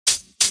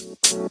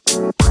All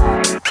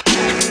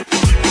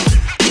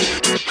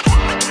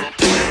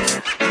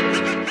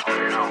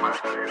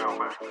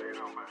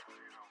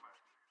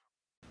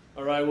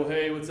right, well,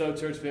 hey, what's up,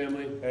 church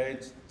family?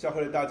 教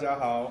会的大家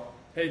好。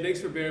 Hey,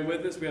 thanks for bearing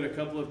with us. We had a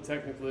couple of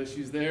technical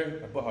issues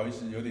there. 不好意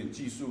思，有点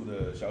技术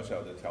的小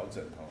小的调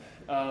整哈。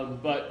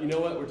But you know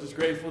what? We're just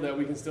grateful that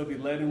we can still be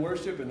led in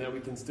worship and that we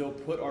can still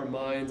put our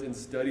minds and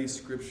study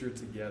Scripture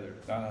together.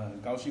 很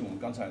高兴我们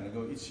刚才能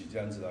够一起这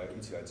样子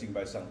一起来敬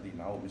拜上帝，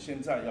然后我们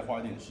现在要花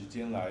一点时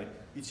间来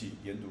一起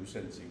研读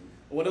圣经。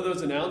 One of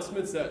those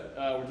announcements that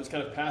we're just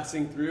kind of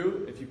passing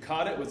through, if you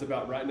caught it, was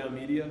about Right Now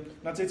Media.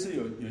 那这次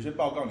有些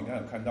报告，你刚才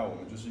有看到，我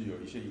们就是有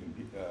一些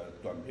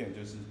短片，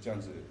就是这样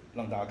子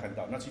让大家看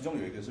到。那其中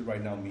有一个是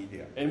Right Now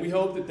Media， And we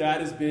hope that that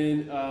has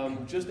been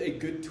just a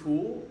good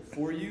tool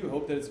for you.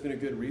 Hope that it's been a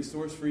good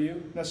resource for you.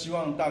 那希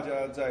望大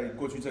家在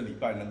过去这礼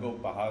拜能够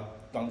把它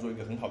当做一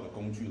个很好的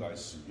工具来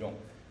使用。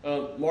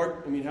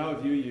 Mark, I mean, how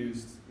have you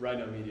used Right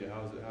Now Media?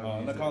 How is it? How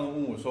have you 那 used 刚刚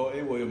问我说，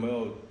我有没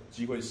有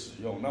机会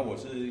使用？那我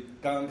是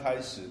刚刚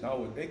开始，然后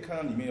我看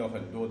到里面有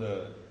很多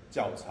的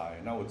教材，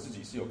那我自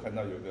己是有看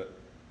到有一个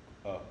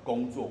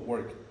工作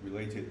work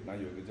related， 那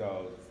有一个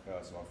叫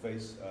什么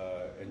face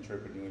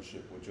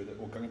entrepreneurship， 我觉得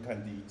我刚刚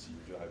看第一集，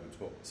我觉得还不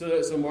错。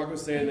So Mark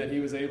was saying that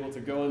he was able to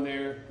go in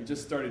there, he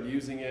just started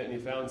using it, and he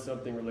found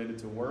something related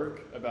to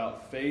work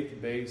about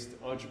faith-based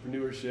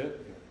entrepreneurship,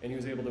 and he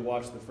was able to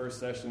watch the first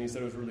session. He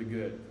said it was really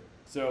good.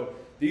 So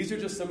these are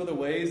just some of the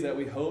ways that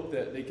we hope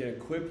that they can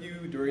equip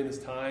you during this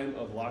time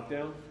of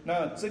lockdown.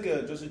 那这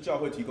个就是教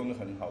会提供的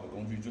很好的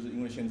工具，就是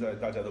因为现在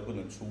大家都不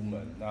能出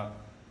门，那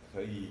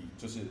可以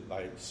就是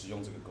来使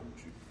用这个工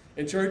具。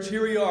 And church,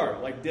 here we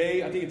are, like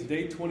I think it's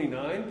day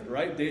 29,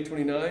 right? Day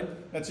 29.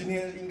 那今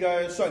天应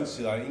该算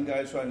起来，应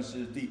该算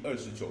是第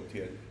29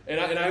天。 And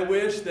I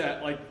wish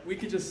that like we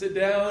could just sit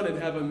down and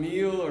have a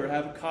meal or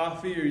have a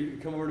coffee or you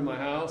could come over to my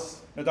house.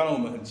 那当然，我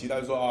们很期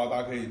待说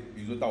大家可以，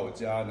比如说到我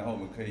家，然后我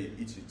们可以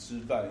一起吃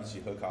饭，一起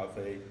喝咖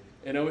啡。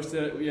 And I wish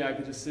that I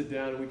could just sit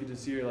down and we could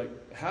just hear like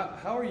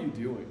how are you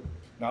doing?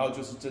 然后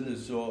就是真的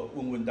说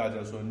问大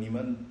家说你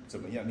们怎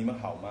么样？你们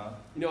好吗？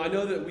 You know, I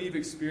know that we've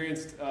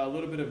experienced a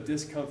little bit of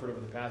discomfort over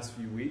the past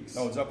few weeks.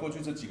 那我知道过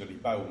去这几个礼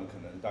拜，我们可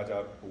能大家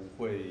不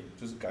会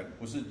就是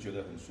不是觉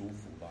得很舒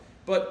服吧。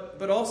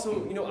 But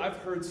also, you know,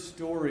 I've heard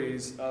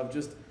stories of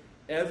just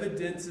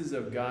evidences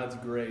of God's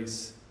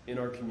grace in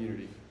our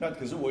community. 那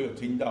可是我有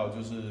听到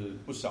就是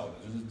不少的，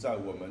就是在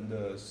我们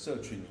的社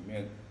群里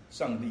面，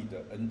上帝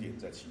的恩典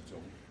在其中。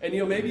 And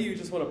you know, maybe you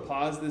just want to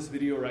pause this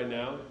video right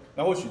now.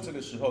 那或许这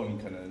个时候你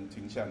可能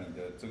停下你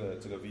的这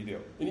个 video，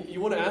 And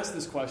you want to ask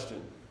this question.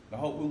 然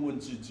后问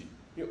自己，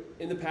 You know,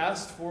 in the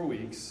past 4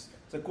 weeks,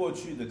 在过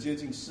去的接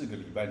近4个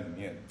礼拜里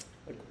面，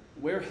 like,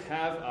 where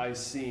have I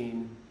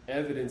seen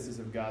evidences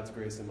of God's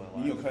grace in my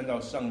你有 life? 看到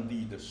上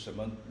帝的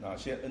哪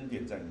些恩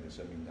典在你的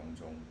生命当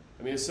中？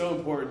 I mean, it's so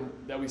important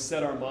that we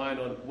set our mind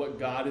on what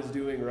God is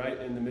doing right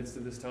in the midst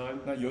of this time.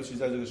 那尤其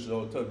在这个时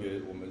候，特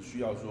别我们需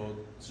要说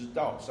知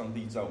道上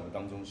帝在我们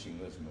当中行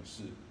了什么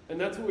事。 And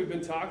that's what we've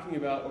been talking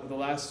about over the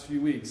last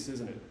few weeks,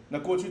 isn't it? 那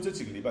过去这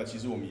几个礼拜，其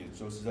实我们也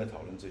就是在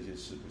讨论这些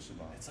事，不是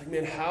吗？ It's like,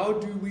 man, how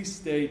do we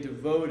stay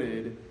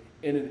devoted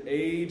in an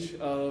age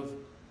of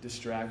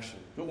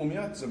distraction? 就我们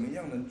要怎么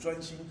样能专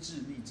心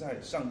致力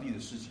在上帝的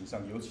事情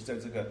上，尤其在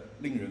这个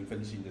令人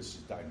分心的时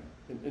代呢？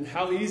 And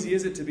how easy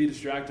is it to be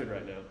distracted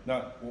right now?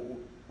 那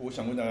我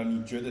想问大家，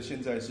你觉得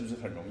现在是不是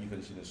很容易分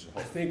心的时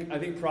候 I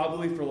think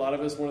probably for a lot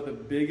of us, one of the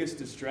biggest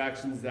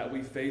distractions that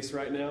we face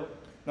right now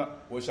那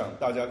我想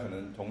大家可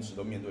能同时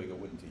都面对一个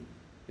问题，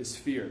 is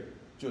fear.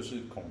 就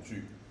是恐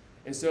惧。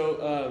 And so,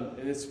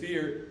 and it's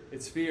fear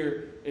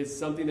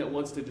is something that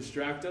wants to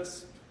distract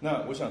us.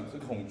 那我想这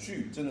恐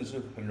惧真的是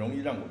很容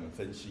易让我们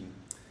分心。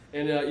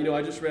 And, you know,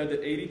 I just read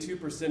that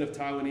 82% of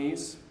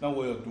Taiwanese, 那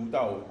我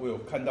有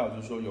看到，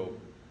就是说有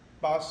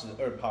82%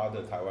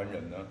的台湾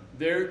人呢，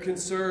 they're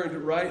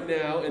concerned right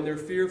now and they're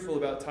fearful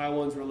about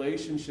Taiwan's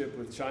relationship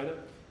with China.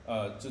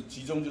 这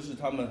其中就是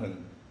他们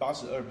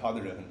82%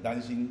的人很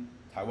担心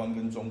台湾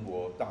跟中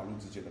国大陆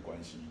之间的关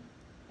系。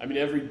 I mean,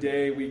 every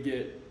day we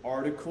get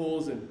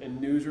articles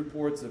and news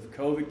reports of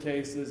COVID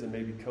cases and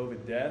maybe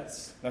COVID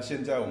deaths. 那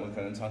现在我们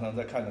可能常常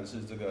在看的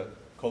是这个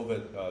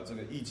COVID 这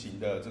个疫情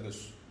的这个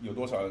有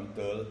多少人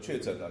确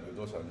诊了，有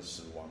多少人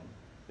死亡。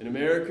 In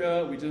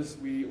America,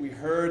 we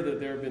heard that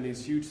there have been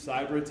these huge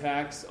cyber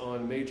attacks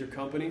on major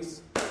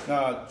companies.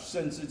 那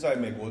甚至在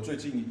美国最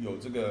近有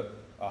这个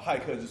骇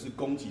客就是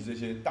攻击这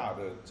些大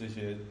的这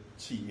些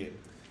企业。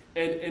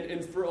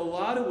 And for a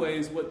lot of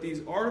ways, what these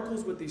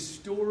articles, what these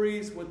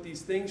stories, what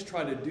these things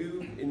try to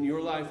do in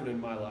your life and in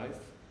my life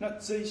那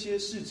这些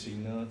事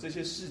情呢，这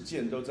些事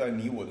件都在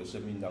你我的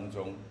生命当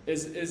中，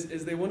 is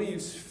they want to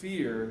use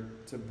fear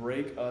to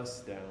break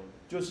us down.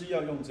 就是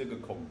要用这个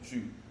恐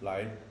惧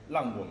来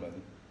让我们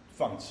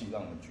放弃，让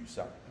我们沮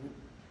丧。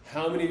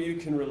 How many of you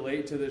can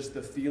relate to this,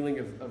 the feeling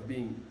of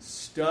being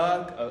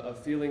stuck, of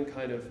feeling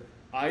kind of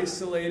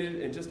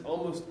isolated and just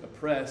almost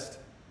oppressed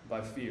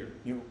by fear?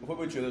 你会不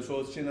会觉得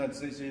说，现在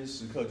这些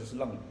时刻就是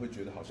让你会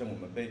觉得好像我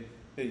们被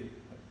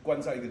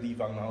关在一个地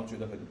方，然后觉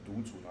得很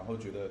独处，然后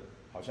觉得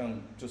好像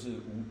就是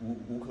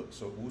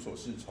无所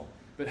适从。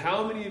But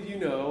how many of you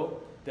know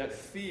that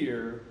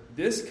fear,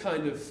 this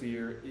kind of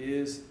fear,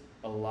 is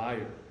a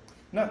liar?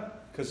 那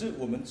可是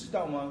我们知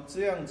道吗？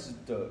这样子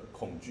的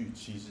恐惧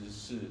其实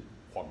是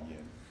谎言。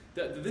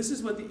That this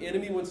is what the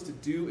enemy wants to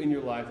do in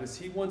your life, is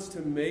he wants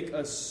to make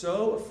us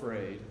so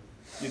afraid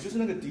也就是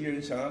那个敌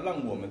人想要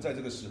让我们在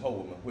这个时候，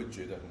我们会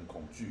觉得很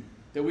恐惧，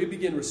 that we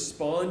begin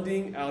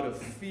responding out of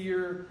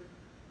fear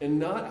and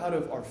not out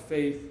of our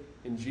faith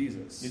in 也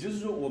Jesus. 就是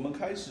说，我们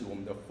开始我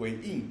们的回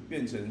应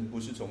变成不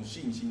是从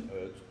信心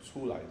而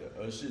出来的，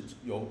而是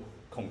由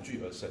恐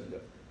惧而生的。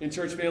In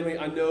church family,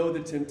 I know the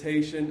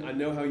temptation. I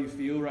know how you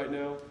feel right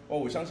now.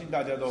 我相信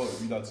大家都有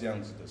遇到这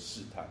样子的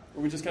试探，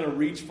 Where we just kind of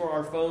reach for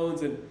our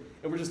phones and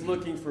we're just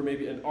looking for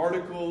maybe an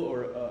article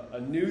or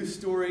a news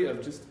story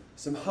of just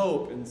some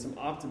hope and some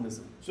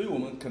optimism. 所以我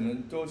们可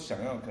能都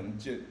想要，可能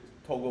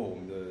透过我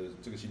们的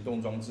这个行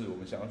动装置，我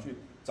们想要去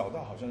找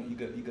到好像一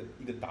个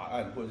答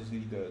案，或者是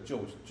一个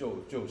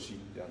救星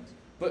这样子。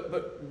But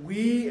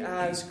we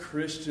as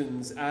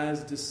Christians,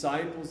 as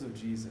disciples of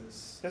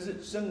Jesus, 但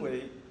是身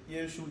为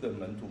耶稣的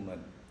门徒们，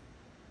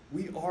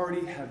 we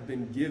already have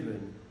been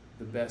given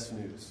the best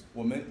news.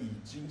 我们已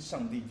经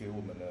上帝给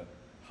我们的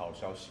好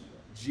消息了。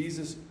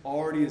 Jesus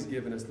already has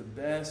given us the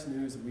best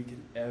news that we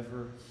could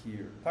ever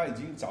hear. 他已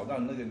经找到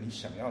那个你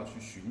想要去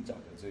寻找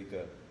的这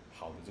个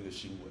好的这个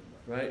新闻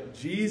了。 Right?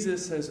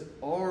 Jesus has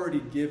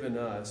already given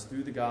us,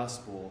 through the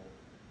gospel,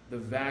 the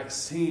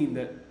vaccine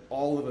that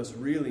all of us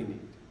really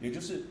need. 也就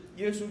是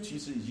耶稣其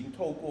实已经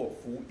透过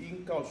福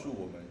音告诉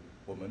我们，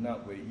我们那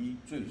唯一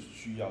最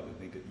需要的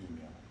那个疫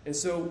苗。 And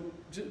so,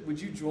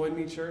 would you join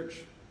me, church?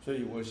 所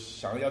以我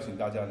想要邀请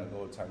大家能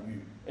够参与。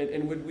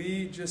 And would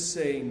we just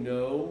say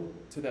no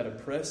to that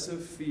oppressive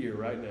fear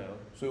right now?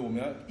 所以我们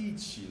要一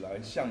起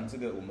来向这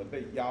个我们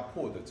被压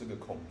迫的这个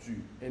恐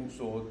惧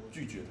说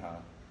拒绝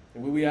它。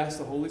 And would we ask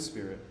the Holy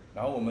Spirit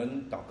然后我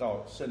们祷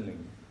告圣灵，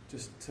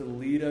 just to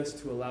lead us,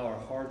 to allow our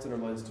hearts and our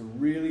minds to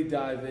really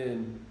dive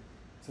in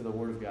to the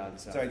Word of God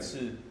this 再 afternoon,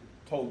 次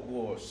透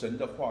过神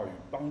的话语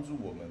帮助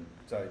我们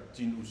在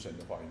进入神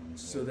的话语里面。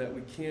 so that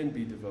we can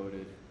be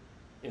devoted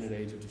in an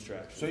age of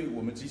distraction. 所以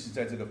我们即使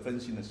在这个分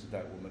心的时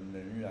代，我们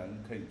仍然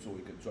可以做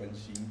一个专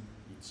心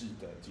一致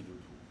的基督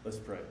徒。 Let's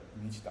pray. 我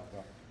们一起祷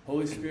告。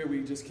 Holy Spirit,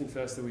 we just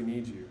confess that we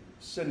need you.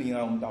 圣灵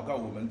啊，我们祷告，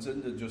我们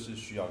真的就是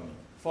需要你。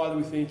 Father,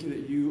 we thank you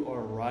that you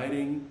are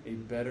writing a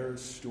better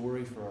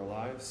story for our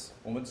lives.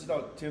 我们知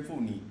道天父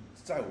你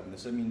在我们的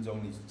生命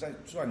中，你在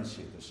撰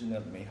写的是那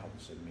美好的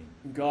生命。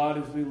 God,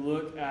 as we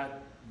look at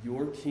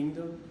your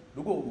kingdom,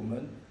 如果我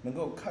们能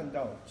够看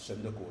到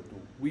神的国度，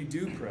 we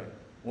do pray,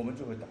 我们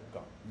就会祷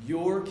告，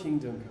 your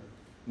kingdom come,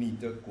 你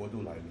的国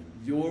度来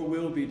临， your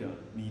will be done,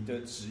 你的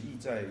旨意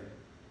在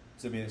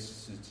这边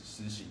实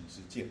行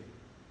实践，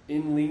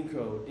 in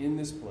Linko, in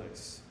this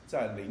place,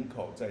 在林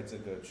口，在这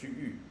个区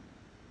域，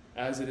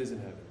 as it is in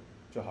heaven.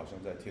 就好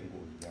像在天国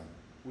一样。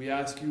 We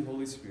ask you,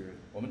 Holy Spirit,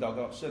 我们祷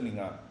告，圣灵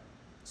啊，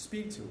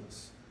 speak to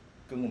us,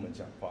 跟我们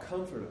讲话，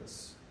 comfort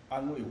us.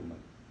 安慰我们。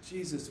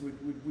 Jesus, would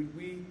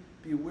we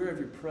be aware of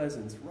your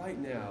presence right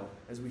now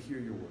as we hear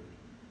your word?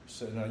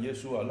 神啊，耶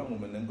稣啊，让我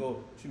们能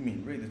够去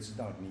敏锐的知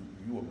道你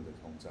与我们的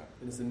同在。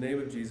 And it's in the name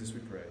of Jesus we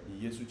pray.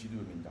 以耶稣基督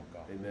的名祷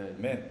告 Amen.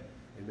 ，Amen。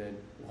 Amen.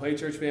 Well, hey,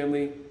 church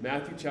family,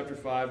 Matthew chapter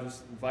 5,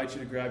 just invite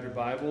you to grab your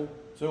Bible.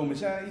 所以我们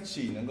现在一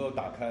起能够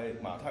打开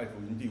马太福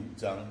音第5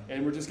章。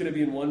 And we're just going to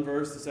be in one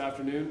verse this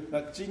afternoon.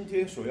 那今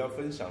天所要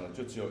分享的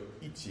就只有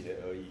一节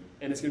而已，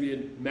 And it's going to be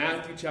in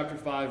Matthew chapter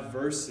 5,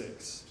 verse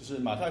 6. 就是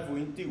马太福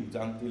音第5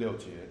章第6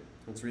节。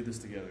 Let's read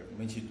this together. 我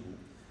们一起读。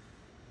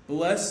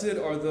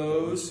 Blessed are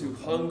those who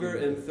hunger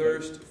and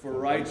thirst for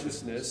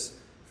righteousness,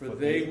 for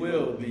they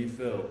will be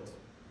filled.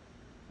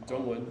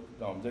 中文。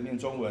那我们再念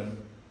中文。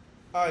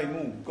爱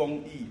慕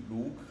公义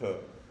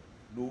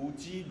如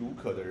饥如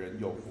渴的人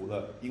有福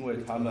了，因为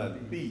他们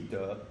必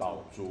得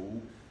饱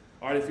足。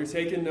 All right, if you're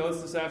taking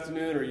notes this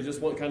afternoon or you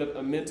just want kind of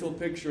a mental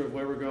picture of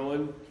where we're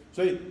going,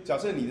 所以，假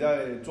设你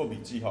在做笔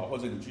记哈，或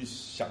者你去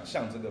想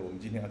象这个我们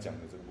今天要讲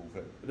的这个部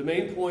分， the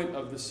main point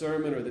of the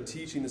sermon or the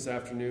teaching this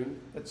afternoon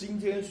那今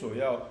天所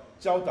要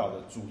教导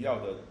的主要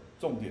的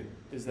重点，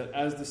 is that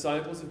as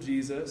disciples of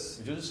Jesus,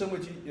 也就是身为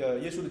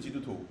耶稣的基督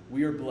徒 we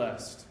are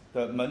blessed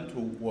的门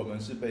徒，我们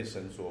是被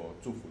神所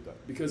祝福的，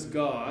 because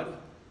God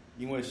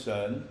因为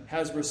神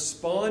has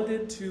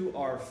responded to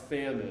our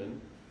famine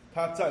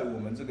他在我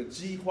们这个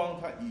饥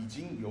荒，他已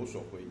经有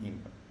所回应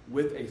了。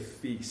 with a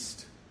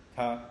feast.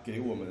 他给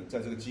我们在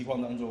这个饥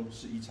荒当中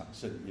是一场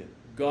盛宴。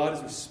 God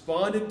has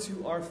responded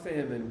to our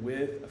famine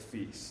with a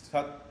feast.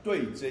 他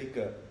对这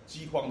个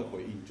饥荒的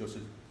回应就是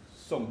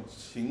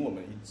请我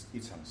们一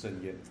场盛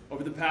宴。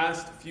 Over the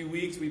past few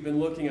weeks, we've been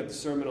looking at the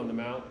Sermon on the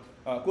Mount.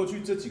 过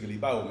去这几个礼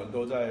拜我们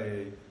都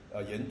在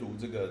研读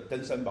这个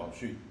登山宝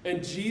训。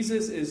 And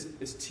Jesus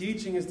is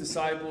teaching his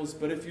disciples,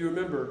 but if you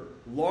remember,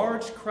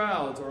 large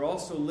crowds are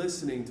also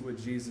listening to what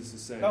Jesus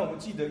is saying. 那我们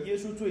记得耶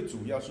稣最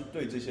主要是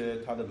对这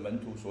些他的门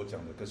徒所讲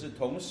的，可是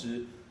同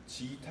时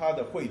其他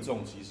的会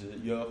众其实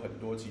也有很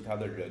多其他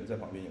的人在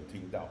旁边有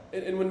听到。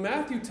And when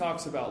Matthew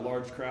talks about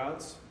large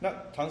crowds, 那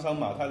常常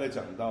马太在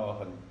讲到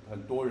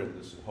很多人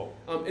的时候，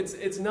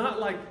 it's not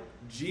like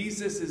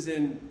Jesus is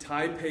in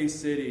Taipei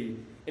City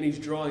and he's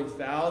drawing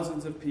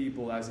thousands of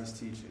people as he's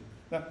teaching.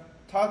 那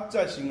他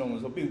在形容的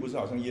时候，并不是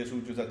好像耶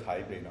稣就在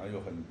台北，然后有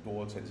很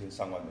多成千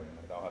上万的人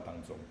来到他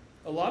当中。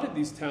A lot of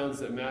these towns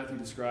that Matthew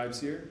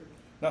describes here,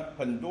 那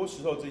很多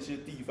时候这些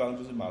地方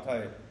就是马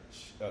太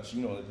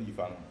形容的地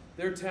方，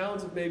 they're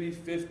towns of maybe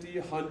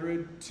 50,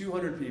 100,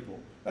 200 people.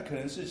 那可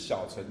能是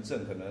小城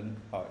镇，可能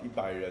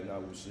100人啊、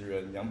50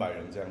人、200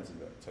人这样子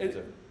的城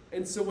镇。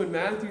And so when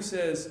Matthew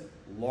says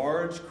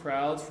large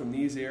crowds from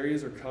these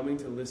areas are coming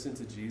to listen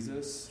to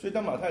Jesus, 所以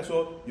当马太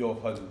说有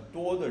很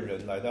多的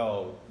人来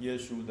到耶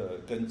稣的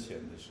跟前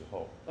的时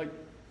候， like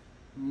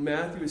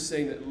Matthew is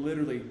saying that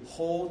literally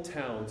whole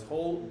towns,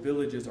 whole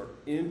villages are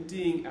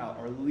emptying out,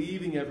 are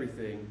leaving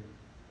everything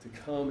to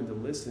come and to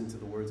listen to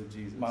the words of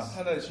Jesus. 马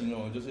太的形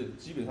容就是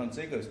基本上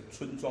这个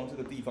村庄这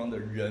个地方的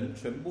人，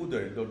全部的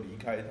人都离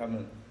开他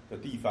们的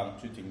地方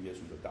去听耶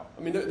稣的道。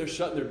 I mean, they're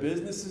shutting their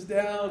businesses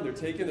down, they're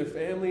taking their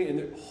family, and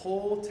their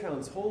whole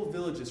towns, whole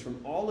villages from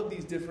all of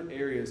these different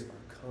areas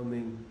are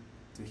coming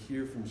to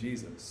hear from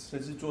Jesus. 甚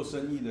至做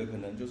生意的可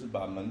能就是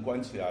把门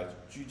关起来，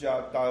居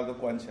家大家都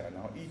关起来，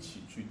然后一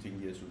起去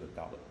听耶稣的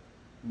道。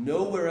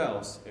 Nowhere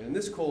else in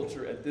this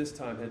culture at this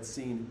time had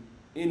seen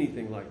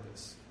anything like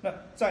this. 那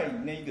在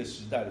那个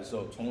时代的时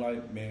候，从来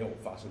没有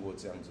发生过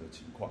这样子的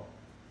情况。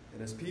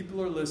 And as people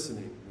are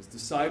listening, as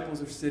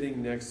disciples are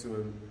sitting next to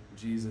him,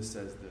 Jesus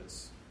says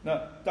this. 那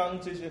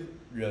当这些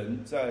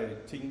人在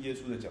听耶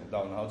稣的讲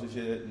道，然后这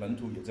些门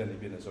徒也在那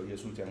边的时候，耶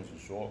稣这样子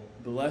说：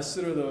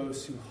 Blessed are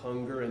those who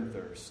hunger and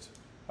thirst.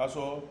 他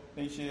说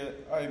那些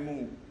爱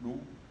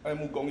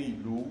慕公义、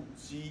如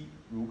饥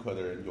如渴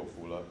的人有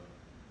福了。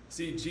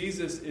 See,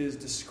 Jesus is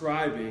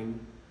describing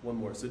one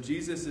more. So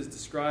Jesus is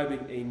describing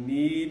a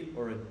need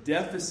or a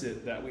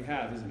deficit that we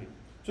have, isn't he?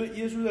 所以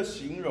耶稣在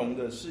形容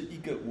的是一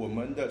个我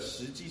们的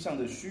实际上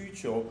的需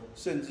求，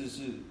甚至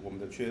是我们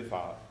的缺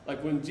乏。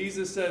 Like when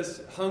Jesus says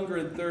hunger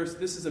and thirst,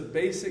 this is a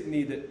basic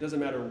need that doesn't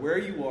matter where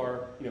you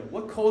are,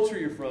 what culture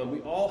you're from,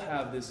 we all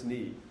have this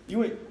need. 因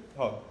为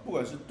不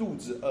管是肚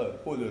子饿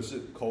或者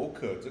是口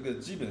渴，这个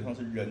基本上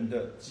是人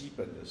的基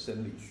本的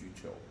生理需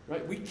求。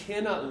 Right? We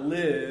cannot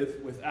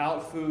live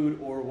without food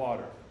or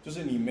water. 就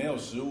是你没有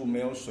食物、没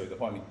有水的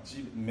话，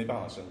你没办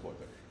法生活的。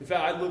 In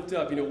fact, I looked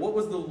up, what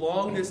was the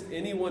longest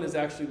anyone has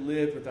actually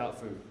lived without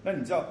food? 那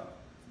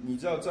你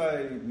知道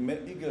在每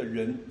一个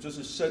人就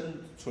是生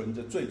存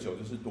的最久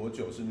就是多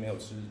久是没有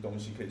吃东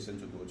西可以生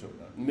存多久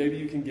呢？ Maybe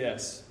you can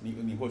guess.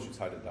 你或许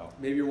猜得到。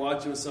 Maybe you're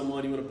watching with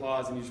someone, you want to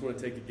pause and you just want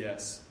to take a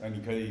guess. 那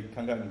你可以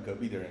看看你隔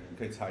壁的人，你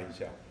可以猜一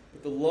下。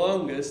 But the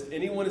longest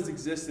anyone has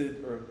existed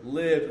or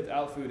lived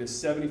without food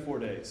is 74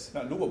 days.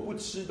 那如果不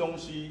吃东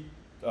西，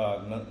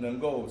能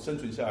够生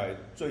存下来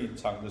最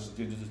长的时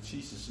间就是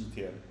74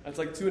天， That's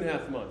like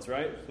 2.5 months,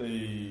 right? 所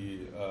以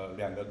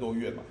2个多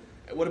月嘛。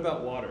 What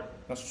about water?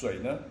 那水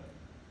呢？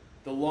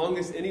 The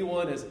longest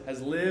anyone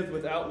has lived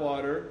without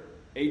water,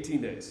 18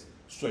 days.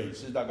 水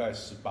是大概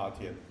18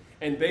天。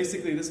 And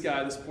basically, this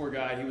poor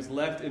guy, he was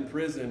left in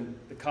prison.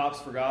 The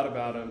cops forgot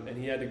about him, and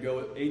he had to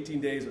go 18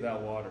 days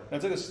without water. 那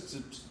这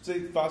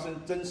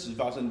真实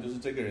发生就是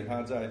这个人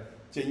他在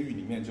监狱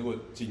里面，结果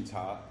警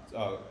察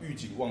狱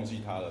警忘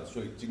记他了，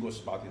所以经过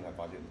18天才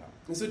发现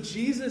他。 And so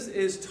Jesus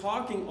is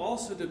talking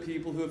also to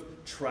people who have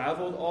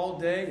traveled all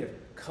day, have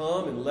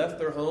come and left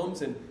their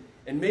homes,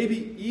 and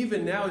maybe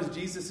even now as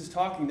Jesus is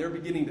talking, they're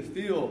beginning to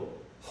feel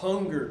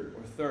hunger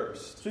or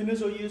thirst. 所以那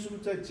时候耶稣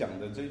在讲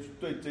的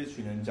对这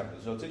群人讲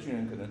的时候，这群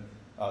人可能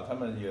他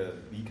们也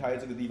离开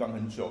这个地方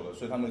很久了，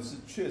所以他们是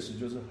确实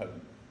就是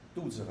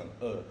肚子很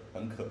饿、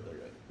很渴的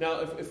人。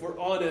 Now, if we're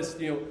honest,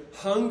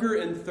 hunger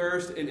and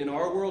thirst in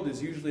our world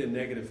is usually a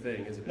negative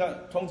thing, isn't it? 那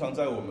通常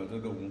在我们这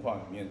个文化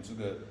里面，这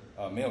个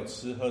没有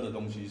吃喝的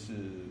东西是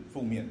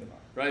负面的嘛？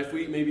 Right? If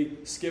we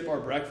maybe skip our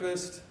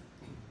breakfast,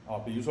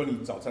 比如说你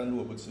早餐如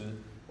果不吃，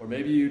 or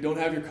maybe you don't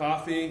have your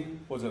coffee,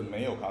 或者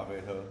没有咖啡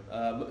喝，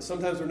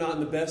 sometimes we're not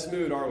in the best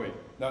mood, are we?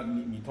 那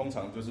你通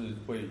常就是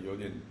会有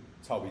点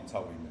操兵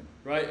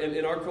的。 Right? And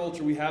in our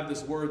culture, we have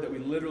this word that we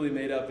literally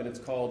made up, and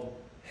it's called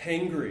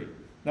hangry.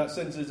 那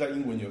甚至在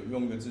英文有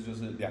用一个字，就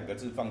是2个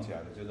字放起来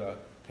的，叫做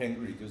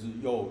hangry， 就是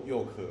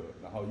又渴，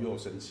然后又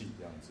生气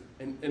这样子。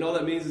 And all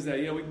that means is that,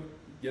 we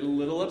get a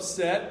little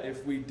upset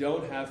if we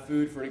don't have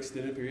food for an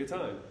extended period of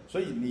time.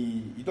 所以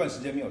你一段时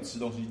间没有吃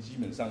东西，基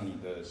本上你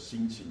的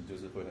心情就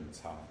是会很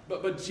差。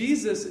 But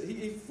Jesus,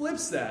 he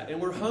flips that, and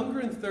where hunger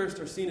and thirst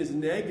are seen as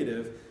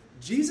negative,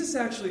 Jesus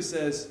actually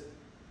says,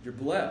 you're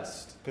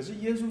blessed. 可是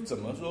耶稣怎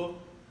么说，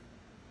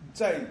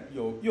在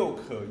有又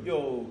渴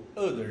又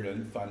饿的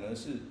人，反而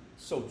是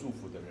受祝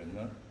福的人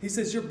呢？ He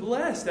says, you're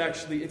blessed,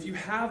 actually, if you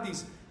have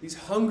these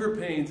hunger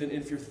pains and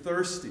if you're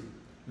thirsty.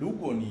 如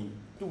果你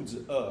肚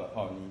子饿，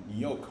你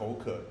又口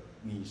渴，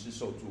你是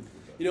受祝福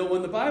的。You know,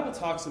 when the Bible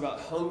talks about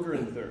hunger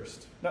and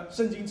thirst, 那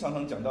圣经常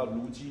常讲到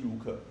如饥如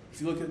渴，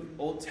 if you look at the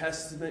Old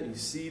Testament, you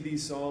see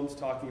these Psalms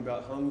talking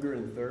about hunger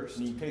and thirst.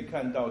 你可以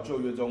看到旧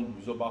约中，比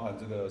如说包含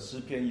这个诗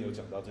篇也有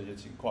讲到这些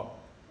情况。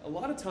 A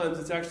lot of times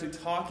it's actually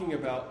talking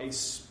about a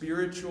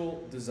spiritual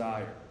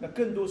desire. 那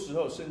更多时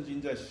候，圣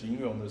经在形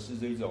容的是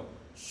这一种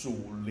属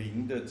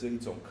灵的这一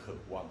种渴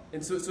望。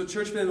 And so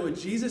church family, what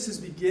Jesus is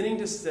beginning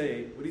to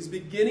say, what he's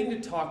beginning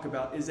to talk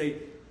about is a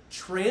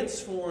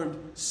transformed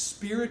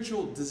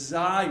spiritual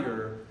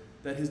desire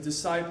that his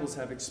disciples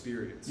have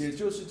experienced. 也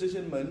就是这些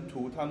门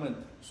徒他们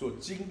所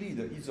经历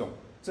的一种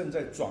正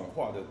在转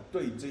化的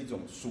对这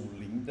种属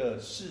灵的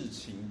事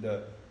情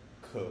的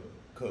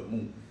渴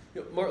慕。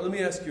 You know, Mark, let me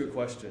ask you a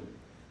question.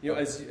 You know,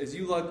 as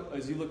you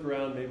look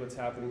around, maybe what's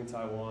happening in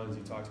Taiwan, as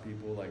you talk to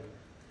people, like,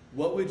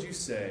 what would you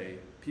say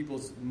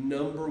people's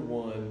number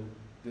one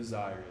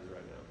desire is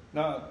right now?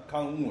 那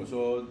康问我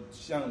说，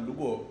像如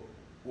果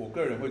我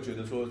个人会觉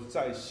得说，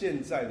在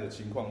现在的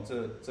情况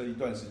这一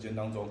段时间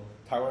当中，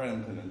台湾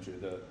人可能觉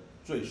得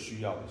最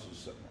需要的是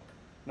什么？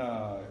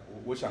那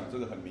我想这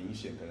个很明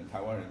显，可能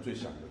台湾人最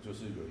想的就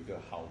是有一个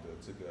好的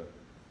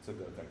这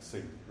个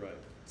vaccine。 Right.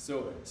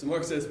 So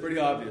Mark says it's pretty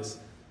obvious.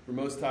 For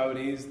most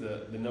Taiwanese,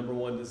 the number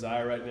one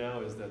desire right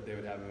now is that they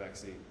would have a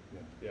vaccine.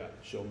 Yeah.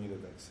 Show me the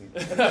vaccine.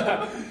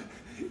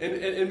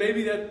 and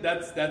maybe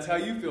that's how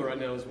you feel right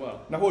now as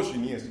well. 那或许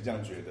你也是这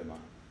样觉得嘛？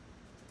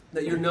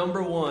 That your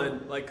number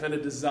one like kind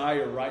of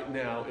desire right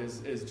now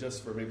is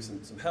just for maybe some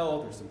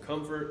health or some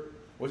comfort.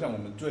 我想我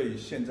们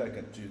现在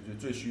感觉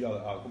最需要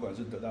的啊，不管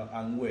是得到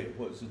安慰，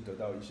或者是得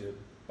到一些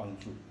帮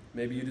助。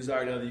 Maybe you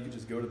desire now that you could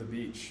just go to the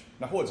beach.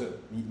 那或者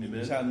你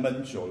现在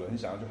闷久了，很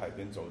想要去海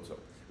边走走。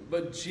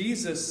 But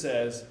Jesus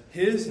says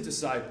his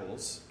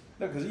disciples,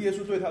 那可是耶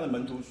稣对他的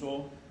门徒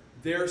说，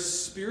 their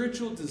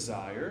spiritual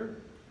desire,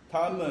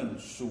 他们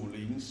属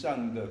灵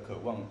上的渴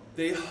望，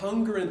 they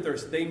hunger and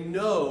thirst. They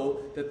know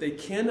that they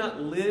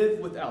cannot live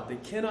without, they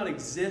cannot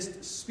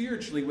exist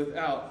spiritually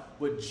without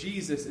what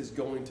Jesus is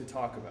going to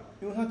talk about.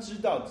 因为他知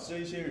道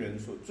这些人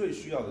所最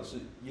需要的是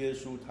耶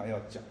稣他要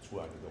讲出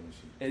来的东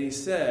西。 And he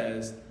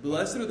says,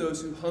 blessed are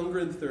those who hunger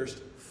and thirst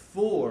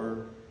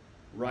for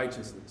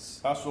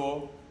righteousness. 他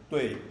说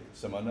对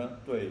什么呢？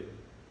对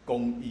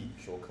公义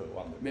所渴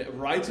望的。 Man,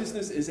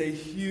 righteousness is a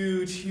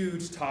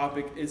huge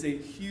topic. It's a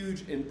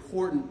huge,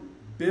 important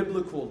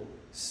biblical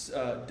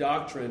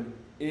doctrine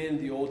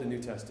in the Old and New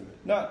Testament.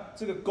 那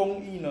这个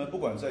公义呢，不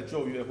管在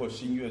旧约或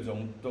新约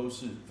中，都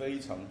是非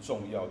常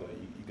重要的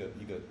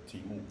一个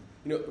题目。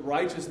 You know,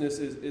 righteousness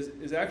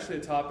is actually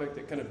a topic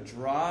that kind of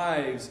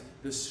drives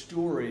the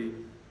story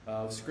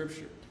of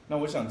Scripture. 那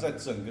我想在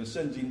整个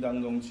圣经当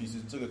中，其实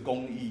这个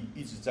公义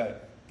一直在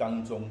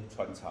当中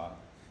穿插。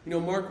 You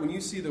know, Mark, when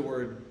you see the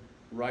word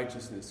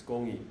righteousness,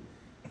 公义,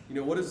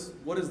 you know, what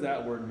does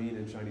that word mean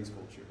in Chinese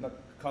culture? 那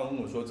康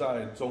问我说，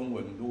在中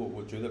文，如果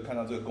我觉得看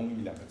到这个公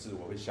义两个字，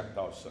我会想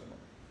到什么？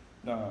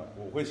那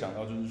我会想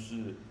到就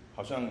是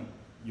好像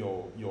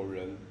有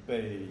人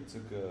被这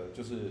个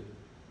就是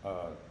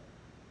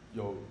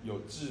有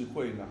智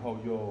慧，然后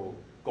又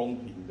公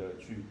平的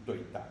去对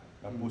待，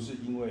而不是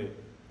因为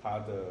他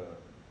的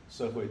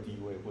社会地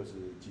位或是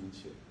金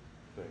钱。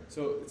对。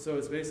So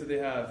it's basically they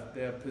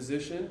have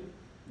position,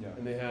 Yeah.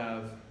 and they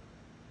have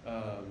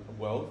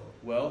Wealth.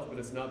 wealth, but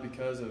it's not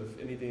because of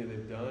anything that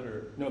they've done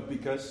or. No,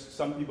 because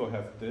some people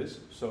have this,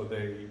 so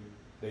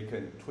they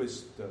can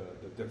twist the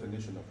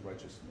definition of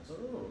righteousness.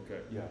 Oh,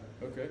 okay. Yeah.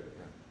 Okay.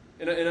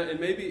 And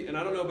maybe, and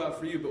I don't know about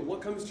for you, but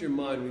what comes to your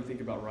mind when you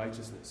think about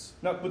righteousness?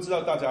 那不知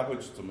道大家会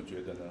怎么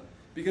觉得呢？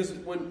 Because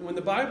when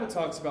the Bible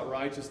talks about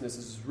righteousness, this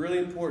is really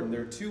important.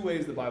 There are two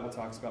ways the Bible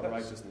talks about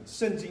righteousness.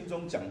 圣经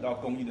中讲到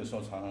公义的时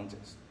候，常常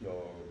有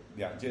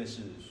两件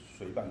事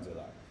随伴着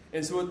来。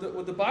 And so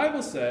what the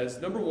Bible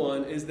says, number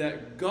one, is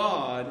that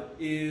God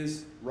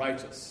is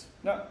righteous.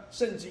 那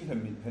圣经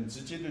很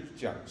直接就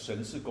讲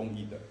神是公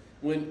义的。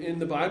 When in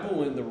the Bible,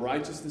 when the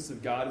righteousness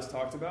of God is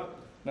talked about,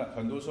 那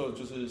很多时候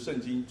就是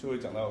圣经就会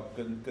讲到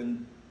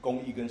跟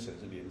公义跟神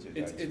是连接在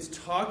一起。 it's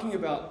talking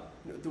about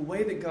the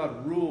way that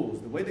God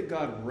rules, the way that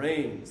God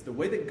reigns, the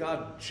way that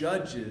God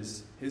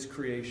judges His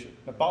creation.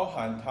 那包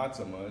含他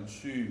怎么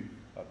去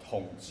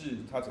统治，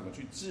他怎么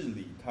去治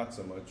理，他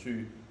怎么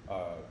去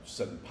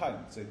审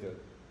判这个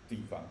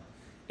地方。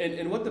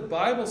 And what the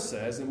Bible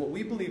says, and what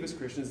we believe as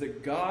Christians,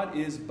 that God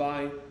is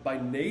by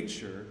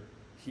nature,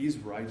 He's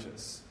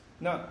righteous.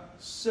 那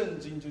圣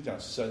经就讲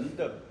神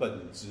的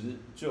本质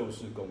就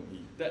是公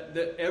义。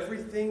 That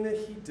everything that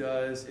He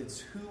does,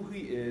 it's who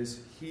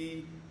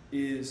He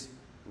is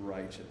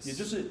righteous. 也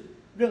就是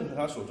任何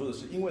他所做的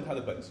事，因为他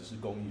的本质是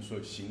公义，所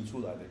以行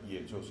出来的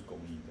也就是公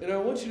义的。 And I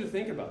want you to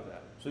think about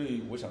that. 所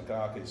以我想大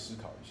家可以思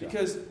考一下。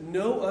 Because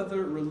no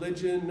other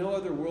religion, no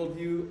other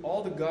worldview,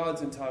 all the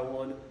gods in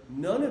Taiwan,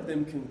 none of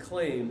them can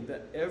claim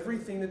that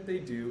everything that they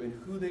do and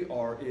who they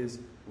are is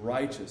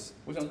righteous.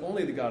 It's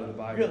only the God of the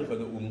Bible. 任何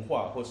的文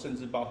化，或甚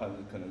至包含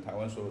可能台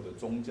湾所有的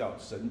宗教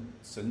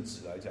神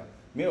旨来讲，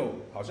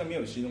好像没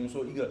有形容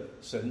说一个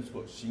神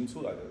所行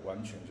出来的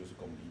完全就是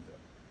公义的。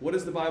 What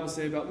does the Bible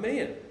say about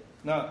man?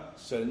 那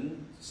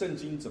圣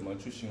经怎么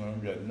去形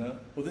容人呢？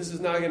 Well, this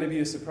is not going to be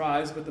a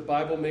surprise, but the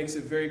Bible makes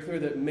it very clear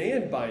that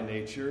man by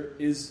nature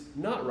is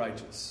not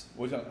righteous.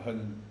 我想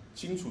很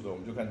清楚的，我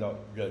们就看到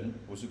人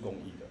不是公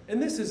义的。 And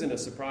this isn't a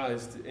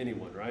surprise to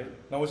anyone, right?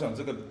 那我想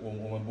这个我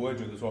们不会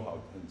觉得说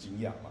好很惊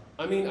讶嘛。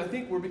 I mean, I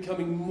think we're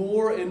becoming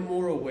more and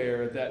more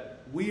aware that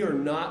we are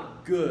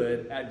not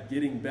good at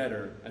getting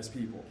better as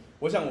people.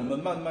 我想我们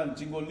慢慢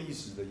经过历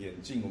史的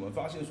演进，我们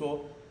发现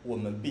说我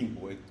们并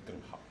不会更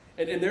好。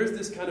 And there's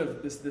this kind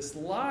of this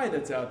lie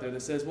that's out there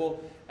that says,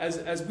 well,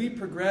 as we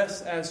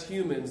progress as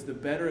humans, the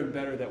better and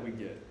better that we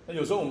get. 那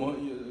有时候我们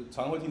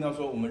常会听到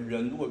说，我们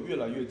人如果越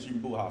来越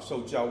进步哈，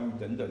受教育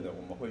等等的，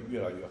我们会越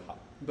来越好。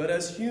 But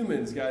as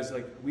humans, guys,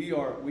 like we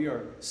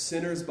are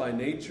sinners by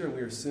nature and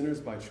we are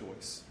sinners by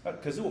choice. 那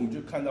可是我们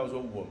就看到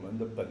说，我们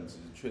的本质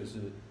却是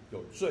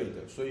有罪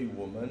的，所以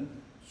我们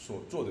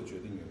所做的决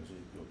定也是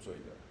有罪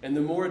的。 And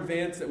the more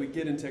advanced that we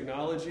get in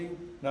technology,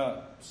 那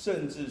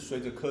甚至随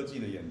着科技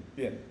的演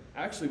变，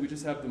 actually we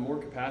just have the more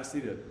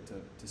capacity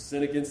to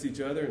sin against each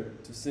other and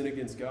to sin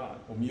against God.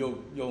 我们又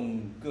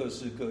用各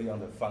式各样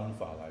的方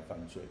法来犯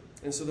罪。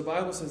 And so the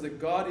Bible says that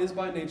God is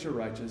by nature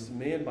righteous,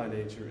 man by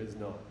nature is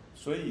not.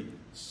 所以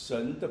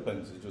神的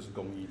本质就是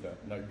公义的，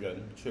那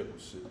人却不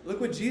是。 Look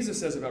what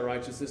Jesus says about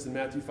righteousness in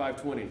Matthew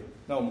 5:20.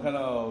 那我们看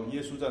到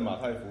耶稣在马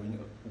太福音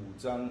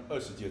5章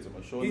20节怎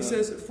么说 He 呢？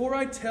 says, "For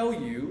I tell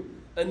you,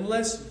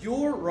 unless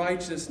your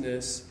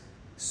righteousness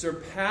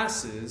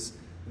surpasses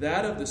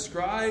that of the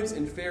scribes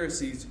and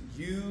Pharisees,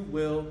 you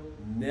will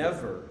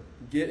never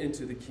get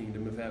into the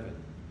kingdom of heaven."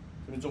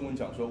 这边中文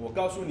讲说，我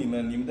告诉你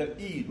们，你们的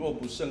义若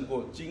不胜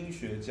过经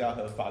学家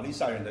和法利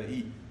赛人的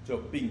义，就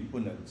并不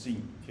能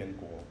进天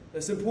国。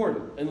 That's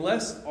important.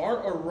 Unless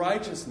our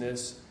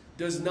righteousness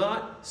does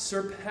not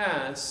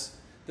surpass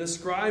the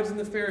scribes and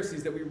the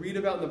Pharisees that we read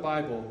about in the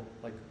Bible,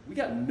 like we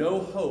got no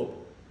hope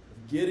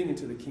of getting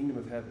into the kingdom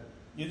of heaven.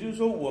 也就是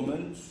说，我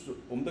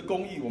们的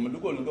公义，我们如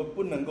果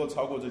不能够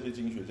超过这些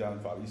经学家和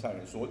法利赛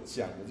人所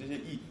讲的这些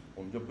义，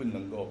我们就不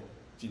能够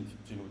进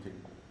入天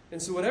国。 And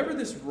so whatever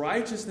this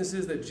righteousness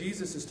is that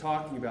Jesus is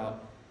talking about,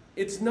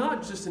 it's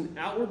not just an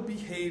outward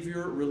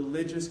behavior,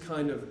 religious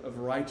kind of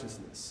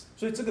righteousness.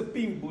 所以这个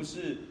并不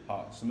是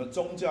什么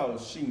宗教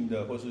性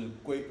的或是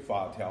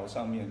法条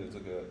上面的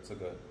这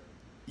个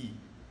义。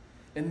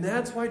 And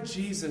that's why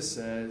Jesus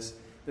says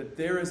that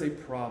there is a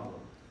problem.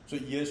 所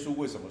以耶稣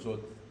为什么说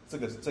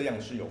这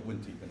样是有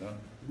问题的呢？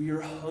 We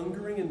are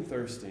hungering and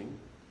thirsting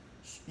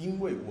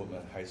因为我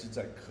们还是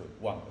在渴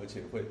望，而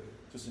且会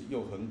就是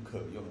又很渴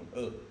又很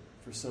饿，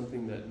 for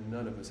something that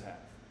none of us have.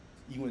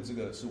 因为这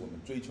个是我们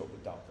追求不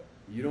到的。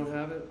 You don't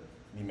have it,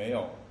 你没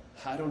有，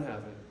 I don't have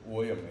it,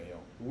 我也没有，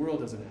 the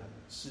world doesn't have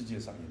it. 世界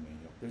上也没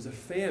有。 There's a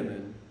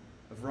famine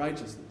of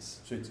righteousness.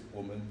 所以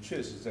我们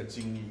确实在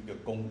经历一个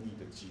公义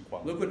的饥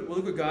荒。 Look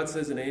what God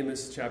says in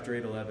Amos chapter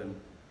 8:11.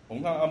 我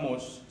们看阿摩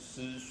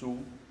司书，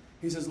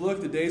 He says, "Look,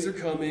 the days are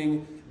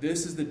coming.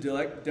 This is the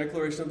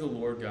declaration of the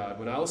Lord God.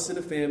 When I will send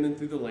a famine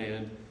through the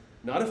land,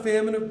 not a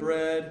famine of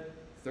bread,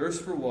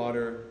 thirst for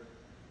water,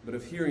 but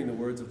of hearing the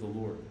words of the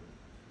Lord."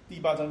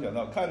 第8章讲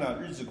到，看啊，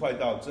日子快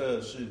到，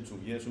这是主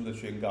耶稣的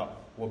宣告，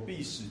我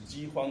必使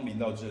饥荒临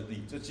到这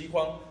地。这饥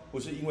荒不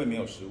是因为没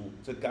有食物，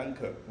这干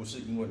渴不是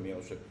因为没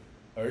有水，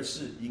而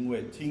是因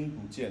为听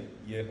不见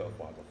耶和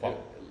华的话。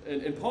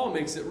 And Paul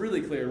makes it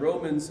really clear.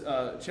 Romans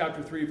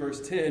chapter 3,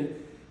 verse 10,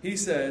 he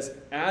says,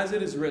 "As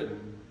it is written,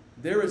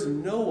 there is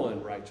no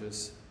one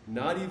righteous,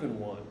 not even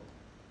one."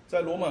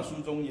 在罗马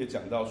书中也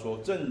讲到说，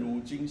正如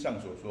经上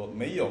所说，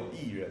没有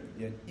义人，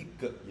连一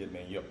个也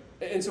没有。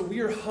 And so we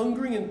are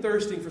hungering and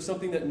thirsting for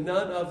something that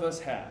none of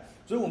us have.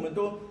 所以我们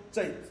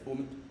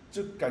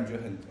就感觉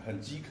很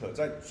饥渴，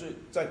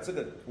在这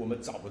个我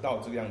们找不到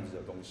这个样子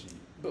的东西。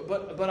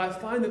 But I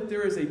find that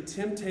there is a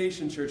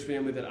temptation, church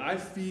family, that I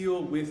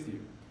feel with you.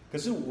 可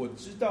是我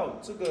知道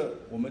这个，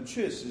我们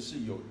确实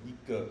是有一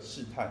个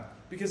试探，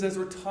 Because as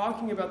we're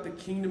talking about the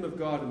kingdom of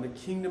God and the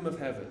kingdom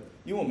of heaven,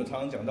 因为我们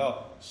常常讲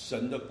到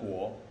神的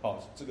国，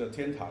这个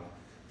天堂，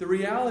 the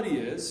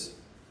reality is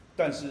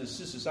但是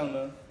事实上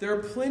呢， there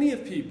are plenty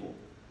of people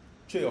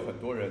却有很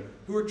多人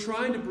who are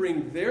trying to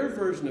bring their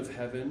version of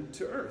heaven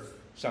to earth.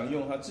 想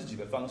用他自己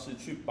的方式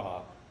去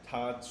把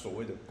他所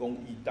谓的公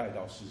义带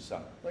到世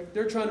上。 Like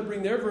they're trying to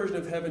bring their version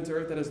of heaven to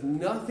earth that has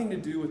nothing to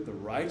do with the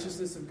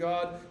righteousness of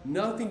God,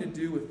 nothing to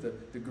do with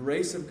the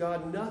grace of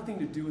God, nothing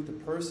to do with the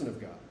person of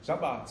God. 想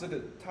把这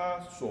个他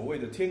所谓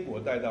的天国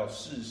带到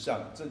世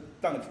上，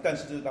但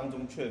是这当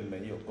中却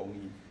没有公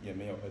义，也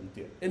没有恩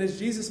典。 And as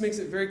Jesus makes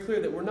it very clear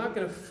that we're not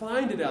going to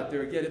find it out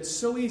there again, it's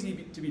so easy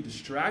to be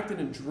distracted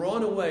and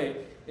drawn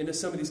away into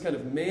some of these kind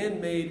of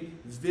man-made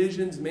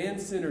visions,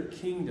 man-centered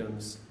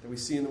kingdoms that we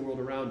see in the world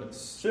around us.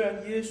 虽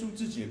然耶稣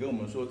自己也跟我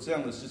们说这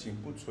样的事情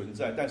不存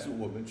在，但是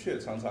我们却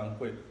常常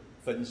会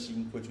分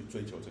心，会去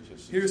追求这些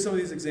事 Here are 情。 some of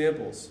these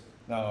examples.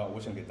 那我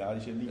想给大家一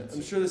些例 I'm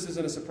子。 sure this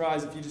isn't a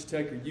surprise if you just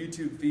check your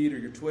YouTube feed or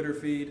your Twitter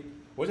feed.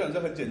 我想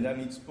这很简单，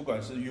你不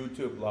管是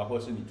YouTube 啦，或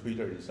是你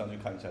Twitter，你上去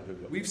看一下就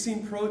有。We've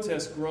seen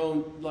protests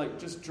grown like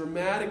just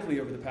dramatically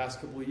over the past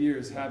couple of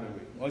years, haven't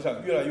we? 我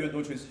想越来越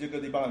多，全世界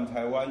各地，包含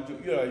台湾，就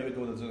越来越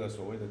多的这个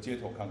所谓的街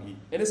头抗议。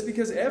And it's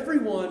because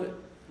everyone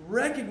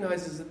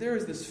recognizes that there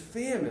is this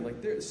famine,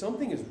 like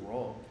something is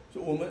wrong.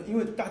 所以我们因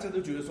为大家都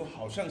觉得说，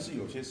好像是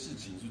有些事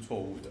情是错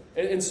误的。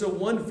And so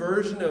one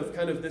version of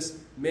kind of this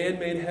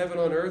man-made heaven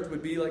on earth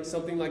would be like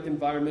something like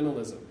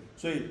environmentalism.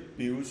 所以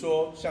比如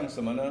说像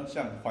什么呢？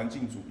像环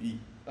境主义。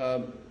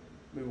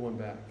Move one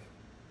back.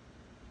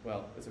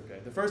 Well, it's okay.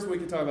 The first one we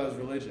can talk about is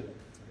religion.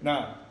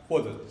 那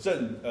或者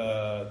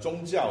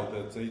宗教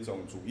的这一种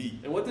主义。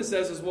 And what this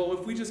says is, well,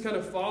 if we just kind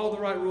of follow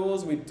the right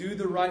rules and we do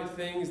the right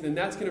things, then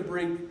that's going to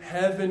bring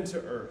heaven to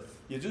earth.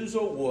 也就是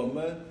说，我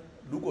们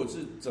如果是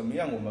怎么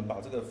样，我们把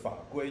这个法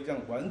规这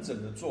样完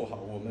整的做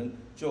好，我们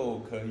就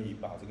可以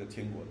把这个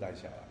天国带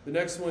下来。The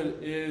next one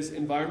is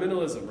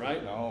environmentalism,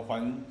 right? 然后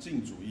环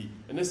境主义，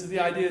 And this is the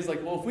idea is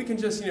like, well, if we can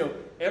just,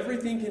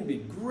 everything can be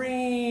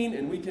green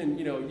and we can,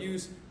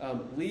 use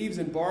leaves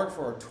and bark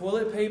for our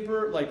toilet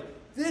paper, like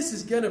this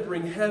is going to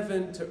bring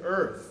heaven to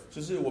earth.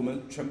 就是我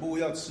们全部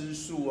要吃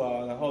素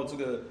啊，然后这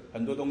个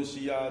很多东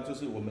西啊，就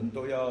是我们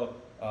都要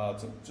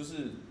就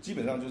是基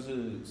本上就是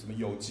什么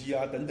有机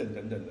啊等等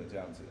等等的这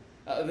样子。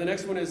The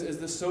next one is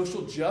the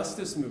social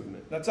justice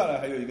movement. 那再来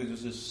还有一个就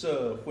是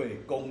社会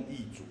公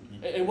益主义。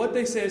 And what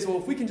they say is,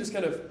 well, if we can just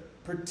kind of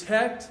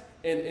protect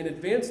and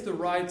advance the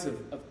rights of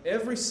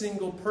every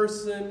single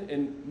person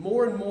and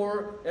more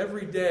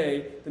every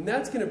day, then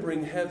that's going to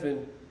bring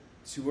heaven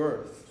to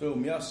earth. 所以我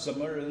们要什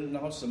么人，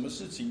然后什么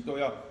事情都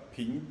要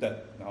平等，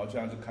然后这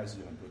样就开始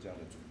有很多这样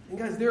的主义。 And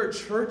guys, there are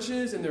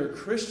churches and there are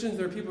Christians,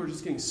 there are people who are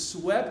just getting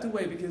swept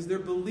away because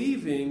they're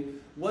believing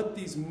what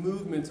these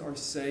movements are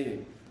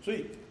saying. 所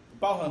以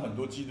包含很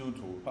多基督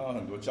徒，包含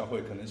很多教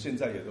会，可能现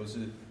在也都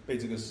是被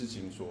这个事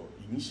情所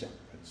影响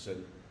很深。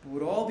 But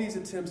what all these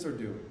attempts are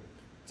doing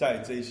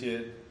在这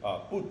些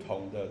不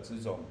同的这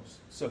种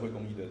社会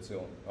公益的这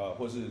种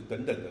或是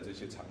等等的这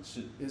些尝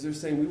试， is they're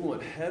saying we want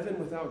heaven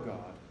without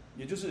God,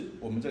 也就是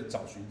我们在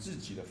找寻自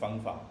己的方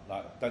法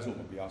来，但是我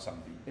们不要上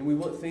帝， and we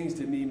want things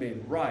to be made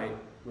right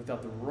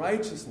without the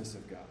righteousness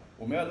of God.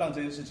 我们要让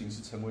这件事情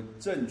是成为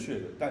正确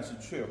的，但是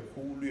却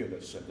忽略了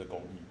神的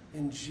公义。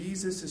 And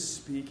Jesus is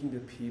speaking to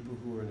people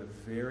who are in a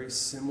very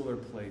similar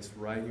place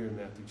right here in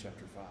Matthew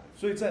chapter 5.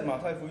 所以在马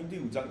太福音第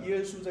5章，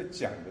耶稣在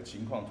讲的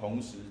情况，同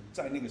时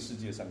在那个世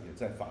界上也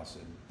在发生。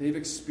 They've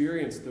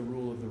experienced the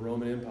rule of the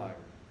Roman Empire.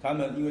 他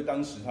们因为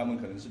当时他们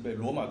可能是被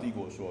罗马帝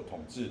国所统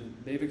治，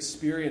 They've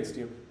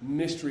experienced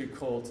mystery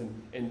cults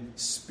and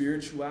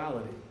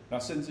spirituality. 那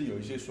甚至有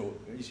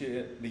一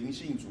些灵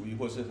性主义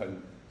或是很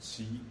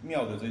奇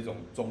妙的这种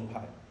宗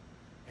派，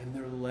 And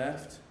they're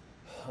left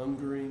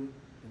hungering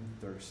and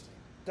thirsty.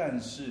 但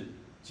是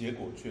结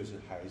果却是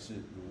还是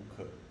如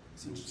渴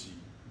如饥。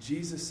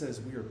 Jesus says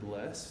we are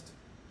blessed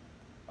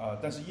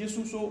但是耶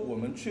稣说我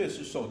们却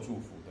是受祝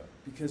福的，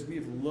 because we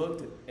have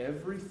looked at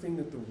everything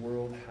that the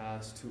world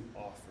has to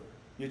offer.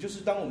 也就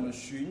是当我们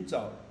寻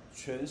找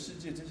全世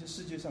界这些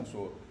世界上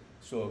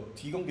所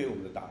提供给我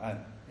们的答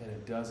案， And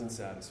it doesn't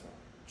satisfy.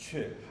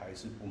 却还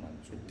是不满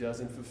足， It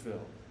doesn't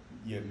fulfill.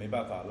 也没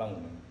办法让我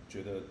们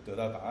觉得得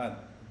到答案，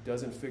 It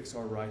doesn't fix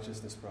our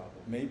righteousness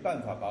problem. 没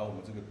办法把我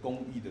们这个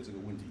公义的这个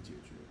问题解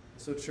决。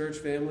 So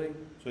church family,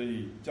 所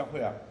以教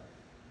会啊，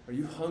 are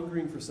you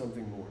hungering for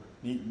something more?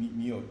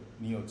 你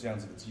有这样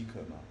子的饥渴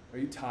吗？ Are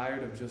you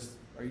tired of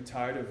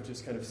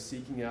just kind of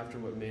seeking after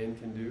what man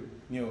can do?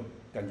 你有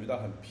感觉到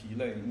很疲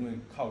累，因为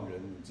靠人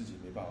你自己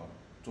没办法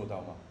做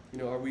到吗？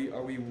 Are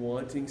we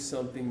wanting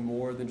something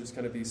more than just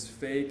kind of these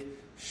fake,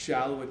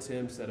 shallow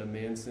attempts at a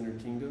man-centered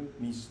kingdom?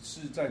 你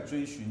是在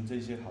追寻这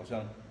些好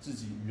像自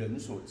己人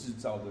所制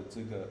造的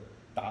这个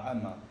答案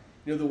吗？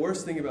 The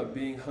worst thing about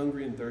being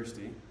hungry and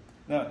thirsty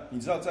那你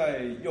知道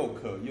在又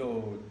渴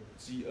又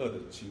饥饿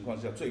的情况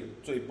下，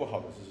最不好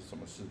的是什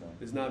么事呢？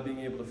 is not being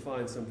able to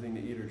find something to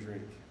eat or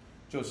drink.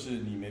 就是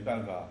你没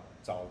办法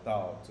找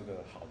到这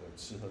个好的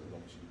吃喝的东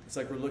西，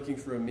 It's like we're looking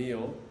for a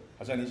meal,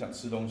 好像你想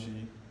吃东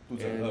西，肚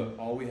子很饿， and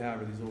all we have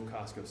are these little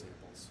Costco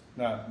samples.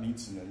 那你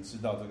只能吃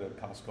到这个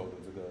Costco 的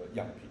这个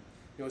样品。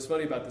 What's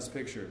funny about this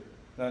picture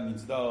那你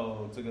知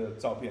道这个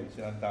照片，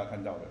现在大家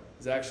看到的，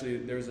 is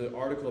actually there's an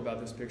article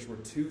about this picture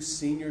where two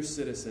senior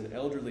citizen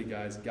elderly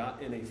guys got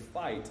in a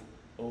fight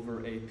over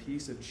a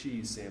piece of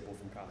cheese sample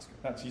from Costco.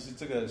 那其实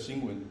这个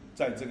新闻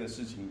在这个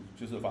事情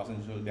就是发生，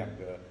就是两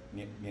个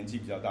年纪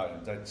比较大的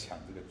人在抢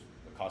这个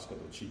Costco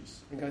的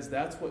cheese。 And guys,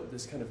 that's what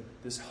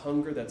this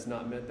hunger that's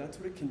not met, that's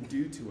what it can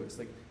do to us.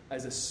 Like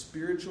as a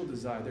spiritual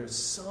desire, there's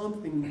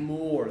something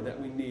more that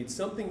we need,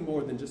 something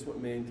more than just what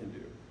man can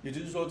do. 也就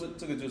是说，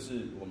这个就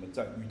是我们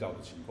在遇到的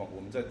情况，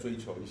我们在追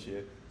求一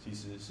些其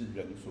实是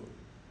人所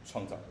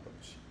创造的东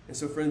西。 And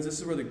so, friends,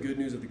 this is where the good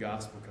news of the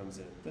gospel comes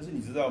in. 但是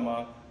你知道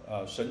吗？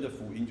神的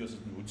福音就是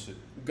如此。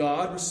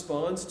 God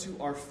responds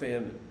to our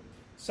famine.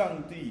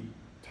 上帝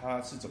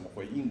他是怎么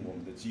回应我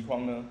们的饥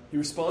荒呢？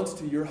 He responds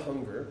to your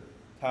hunger,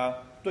 他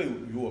对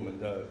于我们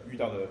的遇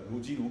到的如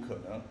饥如渴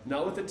呢？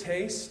 not with a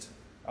taste,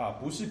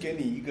 不是给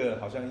你一个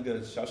好像一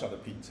个小小的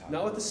品尝，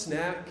 not with a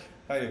snack,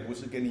 它也不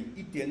是给你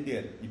一点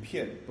点一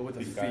片 but with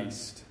a 饼干，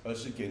 feast. 而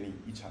是给你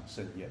一场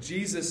盛宴。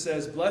 Jesus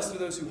says, "Blessed are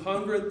those who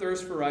hunger and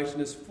thirst for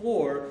righteousness,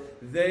 for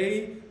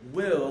they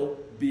will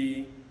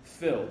be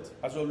filled."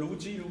 他说：“如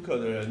饥如渴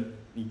的人，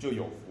你就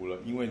有福了，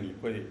因为你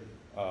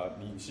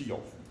是有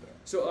福的。”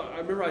 So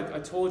I remember I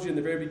told you in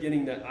the very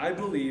beginning that I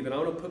believe, and I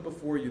want to put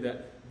before you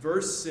that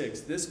verse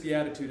 6, this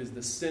beatitude is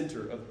the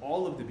center of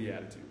all of the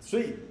beatitudes. 所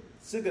以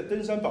这个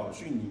登山宝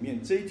训里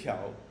面这一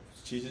条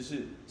其实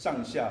是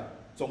上下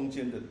中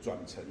间的转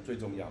乘最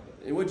重要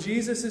的。 And what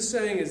Jesus is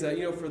saying is that,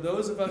 for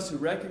those of us who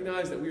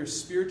recognize that we are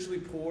spiritually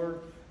poor,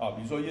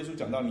 比如说耶稣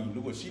讲到，你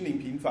如果心灵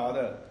贫乏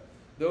的，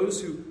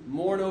 those who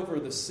mourn over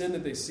the sin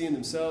that they see in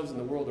themselves and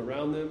the world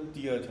around them,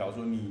 第二条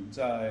说你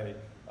在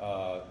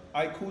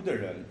哀哭的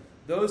人，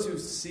 those who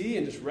see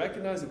and just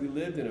recognize that we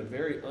lived in a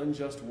very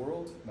unjust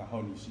world, 然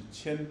后你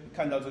是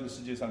看到这个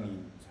世界上你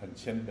很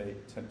谦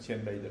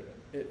卑的人，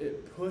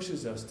 it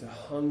pushes us to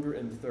hunger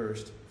and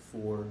thirst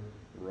for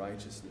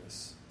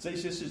righteousness. 这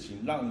些事情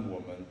让我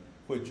们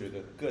会觉得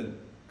更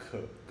渴、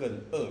更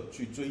饿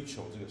去追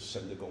求这个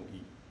神的公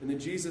义。 And then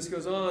Jesus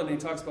goes on and he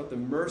talks about the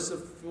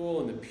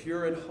merciful and the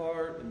pure in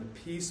heart and the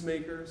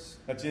peacemakers.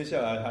 那接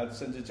下来他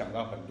甚至讲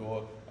到很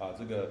多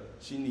这个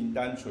心灵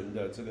单纯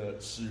的、这个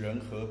使人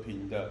和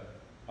平的、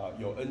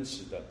有恩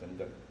慈的等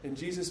等。 And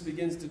Jesus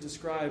begins to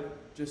describe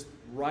just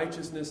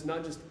righteousness,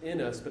 not just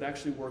in us, but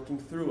actually working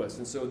through us.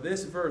 And so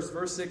this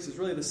verse 6, is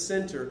really the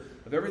center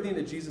of everything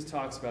that Jesus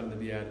talks about in the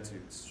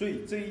Beatitudes. 所以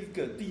这一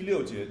个第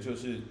6节就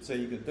是这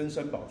一个登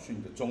山宝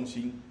训的中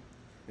心。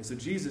 And so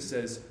Jesus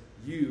says,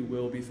 "You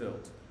will be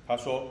filled." 他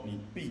说：“你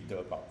必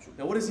得饱足。”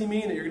 Now, what does he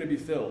mean that you're going to be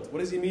filled?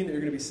 What does he mean that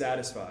you're going to be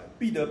satisfied?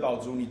 必得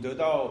饱足，你得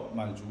到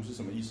满足是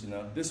什么意思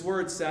呢？ This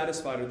word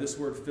satisfied or this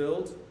word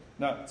filled,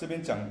 那这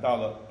边讲到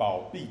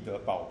了必得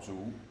饱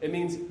足， it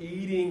means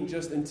eating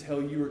just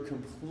until you are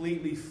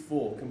completely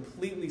full,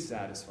 completely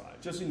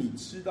satisfied. 就是你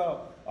吃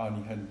到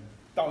你很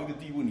到一个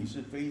地步，你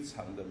是非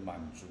常的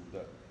满足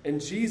的。 And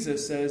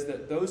Jesus says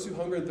that those who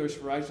hunger and thirst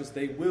for righteousness,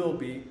 they will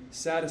be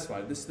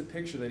satisfied. This is the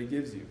picture that he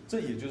gives you. 这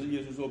也就是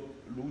耶稣说，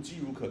如饥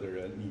如渴的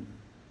人，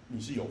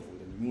你是有福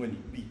的，因为你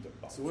必得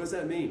饱 So 足。 what does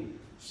that mean?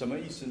 什么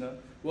意思呢？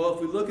 Well,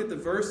 if we look at the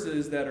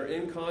verses that are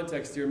in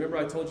context here, remember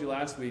I told you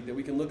last week that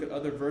we can look at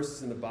other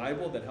verses in the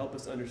Bible that help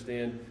us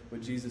understand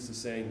what Jesus is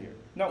saying here.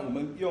 那我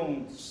们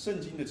用圣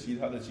经的其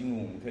他的经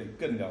文，我们可以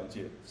更了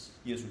解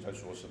耶稣在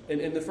说什么。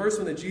 And the first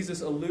one that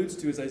Jesus alludes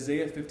to is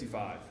Isaiah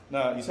 55.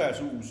 那以赛亚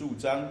书55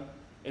章，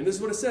 And this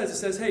is what it says. It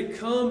says, "Hey,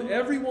 come,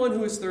 everyone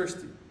who is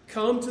thirsty,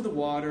 come to the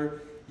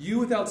water. You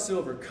without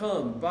silver,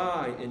 come,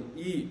 buy and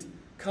eat.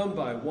 Come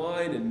buy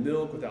wine and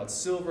milk without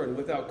silver and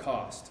without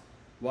cost.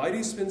 Why do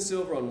you spend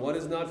silver on what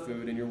is not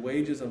food and your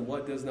wages on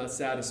what does not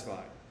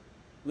satisfy?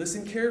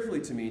 Listen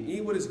carefully to me and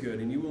eat what is good,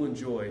 and you will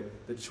enjoy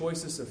the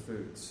choicest of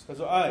foods." 他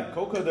说：“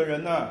口渴的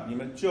人呐、你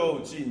们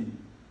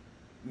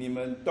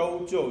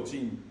都就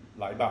近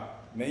来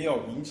吧。没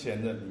有银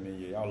钱的，你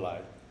们也要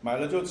来。买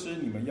了就吃，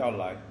你们要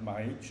来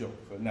买酒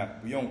和奶，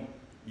不用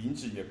银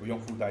子，也不用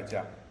付代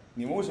价。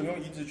你们为什么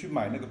用银子去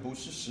买那个不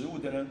是食物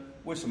的呢？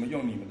为什么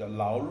用你们的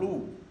劳碌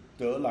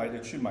得来的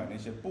去买那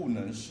些不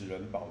能使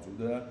人饱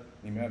足的呢？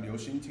你们要留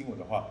心听我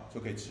的话，就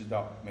可以吃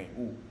到美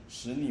物，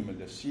使你们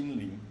的心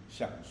灵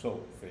享受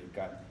肥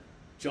甘。”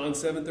 John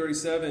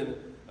 7:37,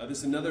 this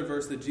is another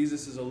verse that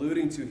Jesus is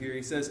alluding to here.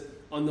 He says,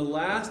 "On the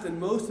last and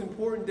most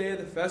important day of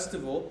the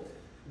festival,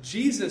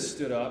 Jesus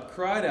stood up,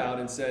 cried out,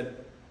 and said,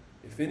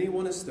 'If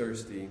anyone is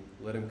thirsty,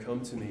 let him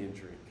come to me and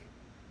drink.'"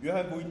 约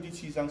翰福音第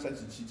7章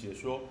37节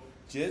说，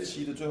节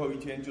期的最后一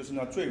天，就是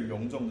那最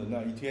隆重的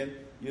那一天，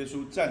耶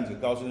稣站着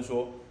高声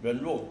说：“人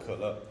若渴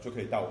了，就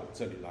可以到我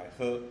这里来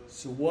喝。”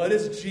 So what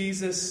does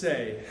Jesus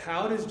say?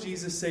 How does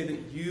Jesus say that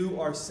you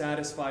are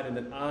satisfied and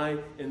that I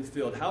am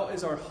filled? How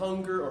is our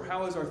hunger or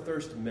how is our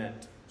thirst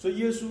met? 所以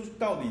耶稣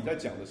到底在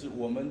讲的是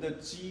我们的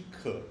饥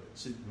渴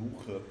是如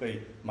何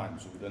被满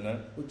足的呢？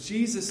 Well,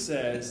 Jesus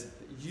says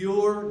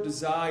your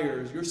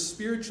desires, your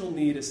spiritual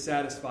need is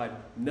satisfied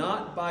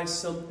not by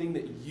something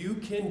that you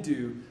can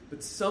do,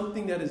 but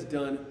something that is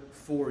done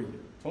for you.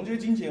 从这些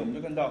经节我们就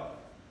看到，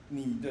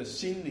你的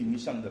心灵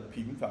上的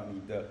贫乏，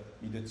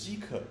你的饥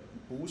渴，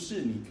不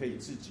是你可以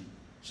自己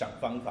想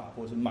方法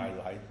或是买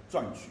来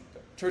赚取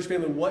的。Church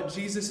family, what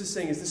Jesus is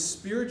saying is this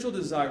spiritual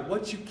desire,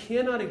 what you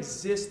cannot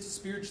exist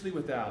spiritually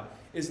without,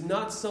 is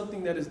not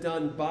something that is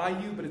done by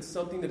you, but it's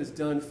something that is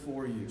done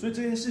for you. 所以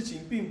这件事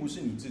情并不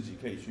是你自己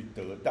可以去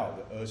得到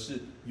的，而是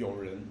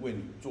有人为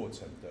你做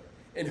成的。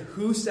 And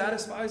who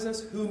satisfies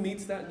us? Who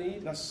meets that need?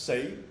 那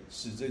谁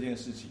使这件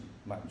事情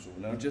满足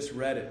呢 We？ just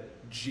read it.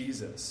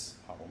 Jesus.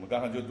 好，我们刚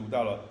才就读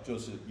到了，就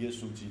是耶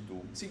稣基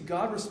督。 See,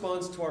 God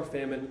responds to our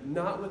famine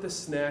not with a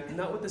snack,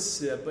 not with a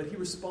sip, but He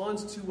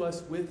responds to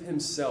us with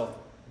Himself,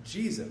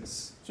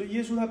 Jesus. 所以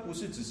耶稣他不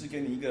是只是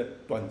给你一个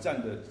短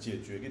暂的解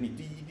决，给你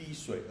滴一滴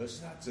水，而是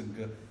他整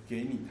个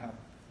给你他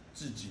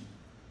自己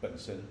本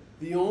身。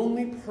 The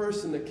only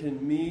person that can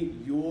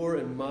meet your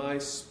and my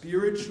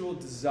spiritual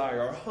desire,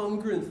 our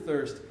hunger and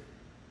thirst,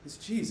 is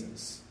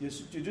Jesus. 也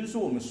就是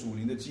说，我们属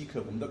灵的饥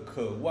渴，我们的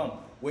渴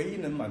望，唯一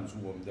能满足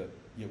我们的，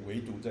也唯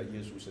独在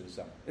耶稣身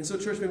上。 And so,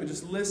 church family,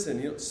 just listen.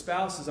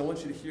 Spouses, I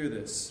want you to hear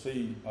this. 所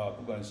以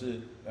不管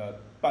是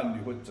伴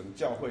侣或整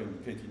教会，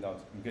你可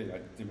以来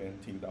这边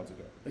听到这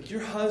个。Like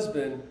your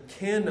husband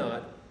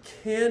cannot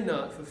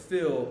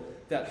fulfill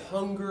that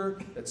hunger,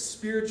 that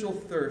spiritual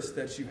thirst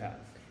that you have.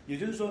 也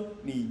就是说，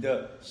你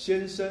的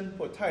先生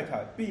或太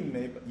太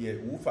也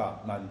无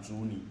法满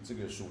足你这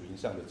个属灵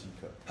上的饥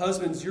渴。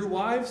 Husbands, your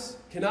wives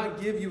cannot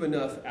give you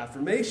enough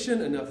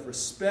affirmation, enough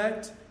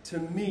respect to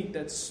meet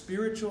that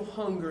spiritual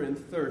hunger and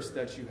thirst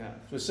that you have.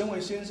 所以，身为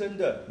先生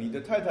的，你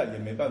的太太也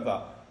没办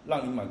法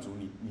让你满足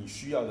你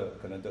需要的，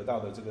可能得到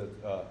的这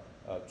个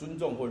尊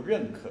重或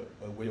认可，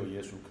而唯有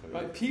耶稣可以。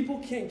 Right?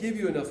 People can't give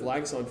you enough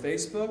likes on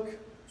Facebook.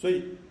 所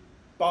以，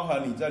包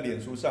含你在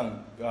脸书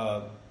上，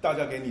大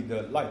家给你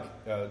的 like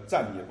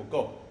赞也不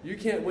够， You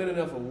can't win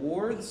enough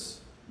awards.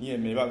 你也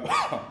没办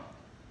法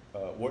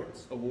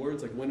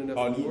Awards, like win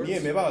enough 你也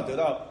awards. 没办法得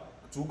到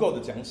足够的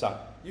奖赏，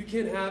 You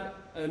can't have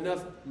enough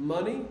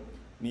money.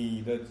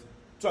 你的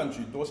赚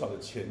取多少的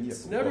钱也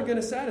It's 不 never 够， going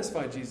to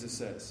satisfy, Jesus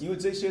says. 因为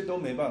这些都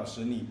没办法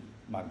使你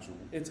满足，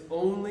 It's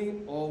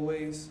only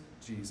always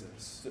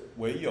Jesus.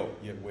 唯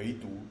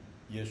独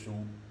耶稣。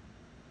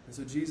 And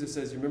so Jesus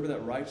says, you remember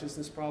that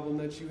righteousness problem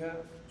that you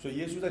have? 所以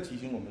耶稣在提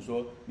醒我们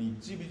说：“你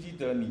记不记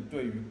得你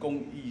对于公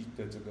义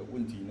的这个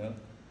问题呢？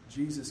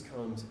 Jesus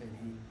comes and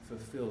he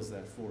fulfills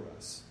that for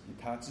us.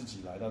 他自己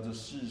来到这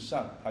世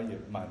上，他也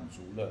满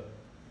足了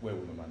为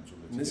我们满足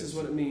的 And 这 this 件 is 事。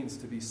 what it means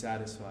to be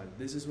satisfied.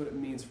 This is what it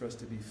means for us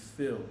to be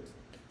filled.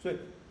 所以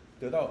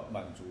得到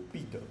满足，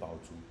必得饱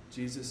足。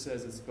 Jesus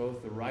says it's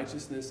both the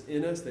righteousness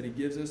in us that he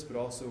gives us, but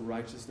also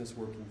righteousness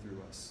working through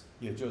us.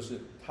 也就是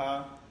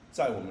他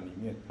在我们里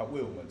面，他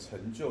为我们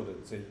成就的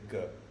这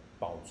个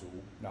饱足，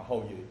然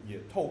后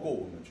也透过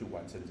我们去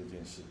完成这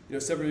件事。 You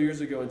know, several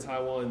years ago in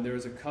Taiwan, there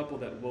was a couple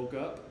that woke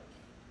up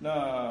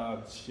那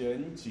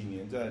前几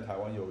年在台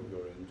湾有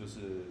人就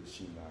是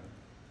醒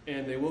来，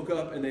 and they woke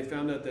up and they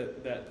found out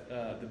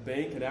that the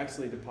bank had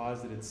actually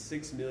deposited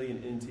 6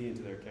 million NT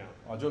into their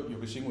account. 就有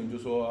个新闻就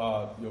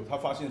说他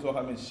发现说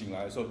他们醒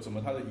来的时候，怎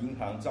么他的银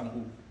行账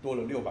户多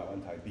了600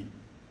万台币？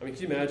 I mean,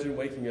 can you imagine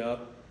waking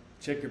up,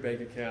 check your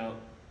bank account,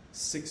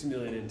 6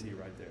 million NT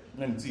right there,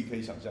 那你自己可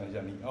以想象一下，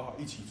你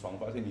一起床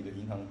发现你的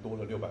银行多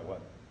了600万，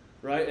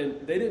 right?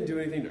 And they didn't do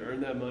anything to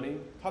earn that money.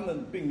 他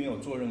们并没有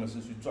做任何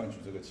事去赚取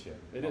这个钱，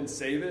 They didn't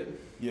save it.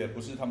 也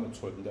不是他们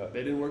存的，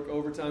 They didn't work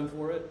overtime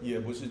for it. 也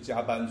不是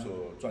加班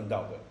所赚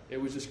到的，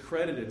 It was just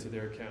credited to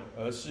their account.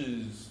 而是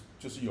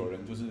就是有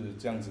人就是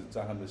这样子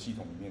在他们的系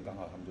统里面，刚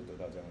好他们就得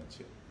到这样的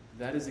钱。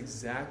 That is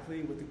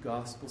exactly what the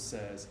gospel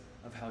says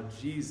of how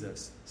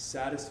Jesus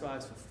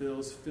satisfies,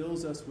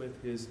 fills us with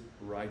his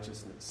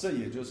righteousness. 这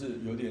也就是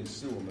有点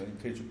是我们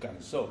可以去感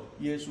受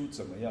耶稣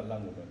怎么样让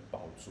我们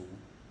饱足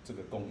这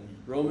个公义。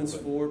 Romans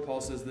 4,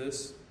 Paul says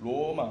this.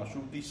 罗马书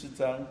第4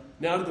章，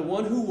 Now to the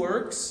one who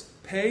works,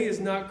 pay is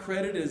not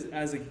credited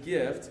as a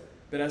gift,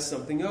 but as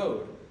something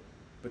owed.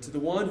 But to the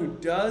one who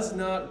does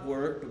not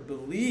work, but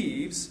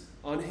believes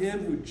on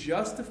him who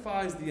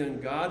justifies the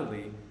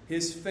ungodly,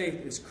 his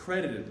faith is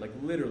credited, like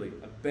literally,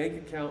 a bank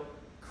account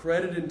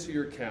credited into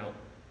your account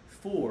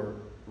for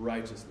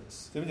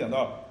righteousness. 这边讲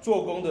到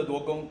做工的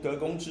得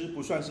工之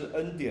不算是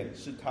恩典，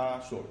是他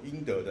所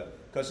应得的。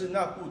可是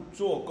那不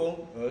做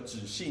工而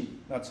只信，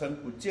那称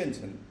不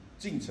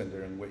进城的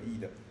人为义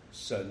的，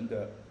神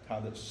的他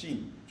的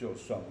信就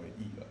算为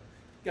义了。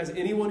 Guys,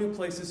 anyone who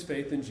places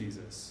faith in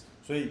Jesus,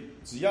 所以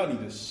只要你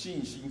的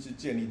信心是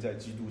建立在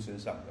基督身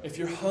上的， if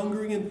you're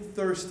hungering and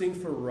thirsting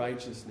for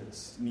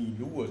righteousness, 你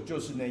如果就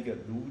是那个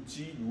如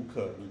饥如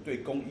渴，你对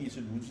公义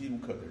是如饥如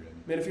渴的人。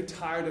 man, if you're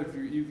tired of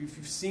if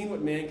you've seen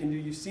what man can do,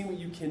 you've seen what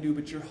you can do,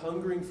 but you're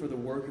hungering for the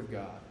work of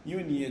God. 因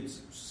为你也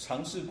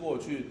尝试过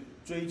去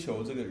追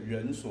求这个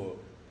人所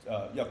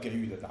要给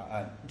予的答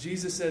案。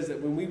 Jesus says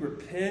that when we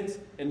repent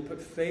and put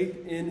faith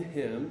in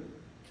him,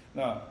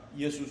 那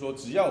耶稣说，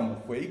只要我们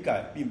悔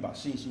改，并把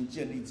信心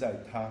建立在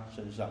他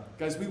身上。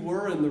 guys, we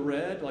were in the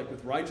red, like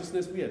with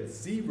righteousness, we had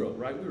 0,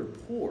 right? We were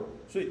poor.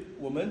 所以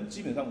我们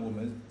基本上我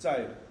们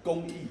在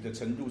公义的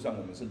程度上，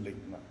我们是0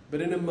嘛。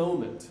 But in a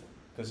moment,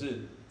 可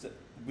是这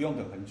不用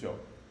等很久，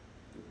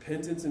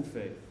 repentance and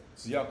faith,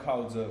 只要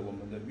靠着我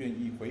们的愿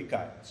意悔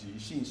改及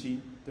信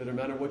心， doesn't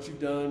matter what you've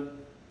done,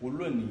 不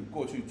论你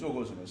过去做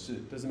过什么事，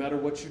 doesn't matter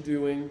what you're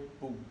doing,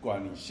 不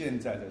管你现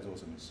在在做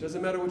什么事， doesn't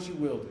matter what you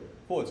will do.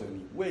 或者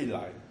你未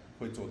来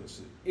会做的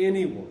事，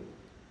 Anyone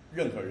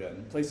任何人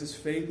places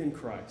faith in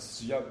Christ,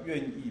 只要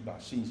愿意把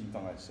信心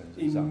放在神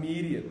身上，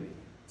 immediately,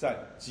 在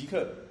即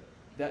刻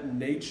that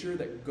nature,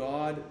 that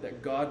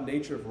God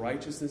nature of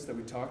righteousness that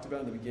we talked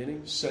about in the beginning,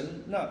 神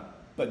那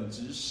本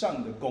质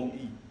上的公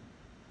义，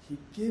 he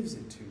gives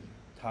it to you.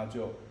 他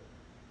就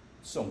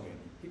送给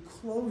你， He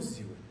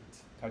clothes you in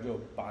it. 他就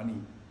把你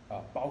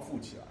包覆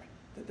起来。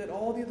 That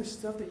all the other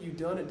stuff that you've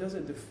done, it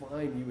doesn't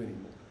define you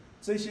anymore.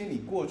 这些你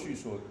过去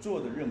所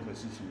做的任何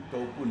事情都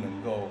不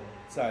能够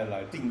再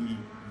来定义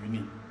于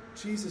你，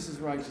 Jesus'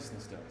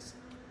 righteousness does.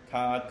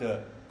 他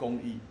的公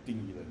义定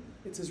义了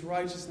你， It's His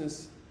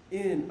righteousness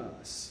in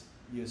us.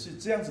 也是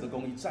这样子的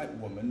公义在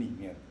我们里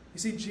面。 You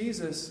see,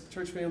 Jesus,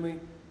 church family,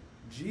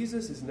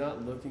 Jesus is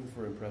not looking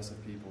for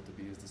impressive people to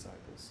be His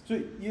disciples. 所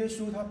以耶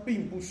稣他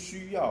并不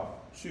需要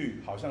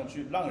去好像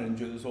去让人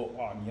觉得说，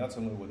哇，你要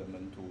成为我的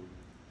门徒，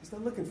 He's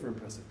not looking for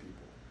impressive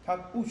people. 他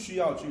不需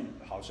要去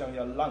好像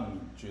要让你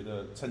觉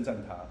得称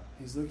赞他，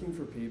 He's looking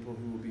for people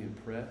who will be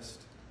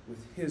impressed with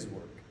His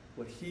work,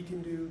 what He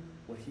can do,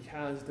 what He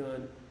has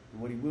done, and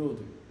what He will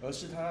do. 而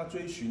是他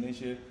追寻那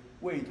些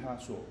为他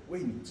所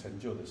为你成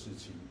就的事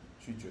情，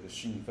去觉得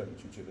兴奋，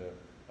去觉得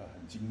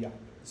很惊讶的。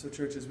 So,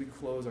 church, as we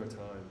close our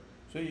time,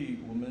 所以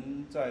我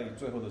们在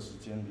最后的时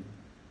间里，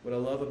 what I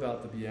love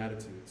about the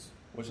Beatitudes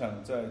我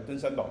想在登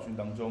山宝训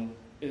当中，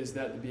 is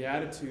that the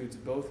Beatitudes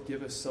both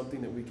give us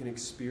something that we can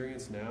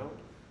experience now,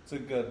 这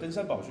个登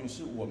山宝训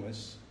是我们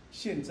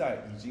现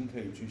在已经可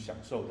以去享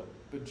受的。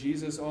 but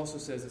Jesus also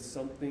says it's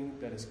something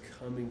that is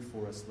coming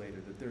for us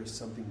later, that there is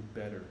something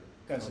better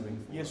但是 coming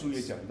for 耶稣也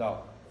us. 讲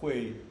到，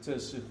这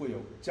是会有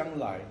将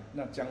来，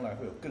那将来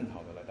会有更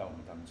好的来到我们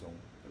当中。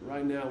 But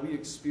right now, we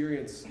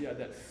experience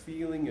that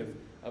feeling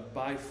of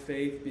by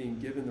faith being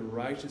given the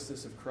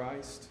righteousness of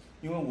Christ.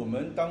 因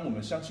为当我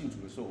们相信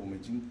主的时候，我们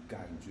已经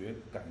感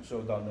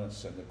受到那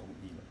神的公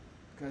义了。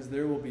 Guys,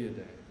 there will be a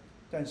day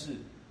但是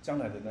将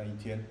来的那一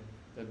天，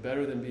 that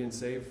better than being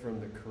saved from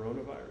the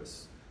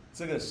coronavirus,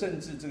 甚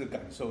至这个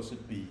感受是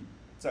比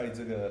在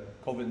这个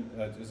COVID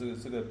就是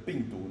这个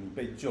病毒你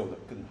被救的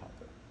更好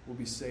的， we'll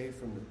be saved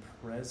from the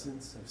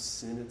presence of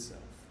sin itself.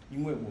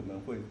 因为我们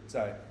会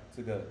在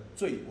这个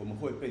我们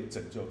会被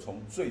拯救，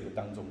从罪的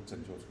当中拯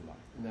救出来，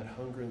 And that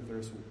hunger and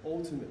thirst will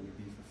ultimately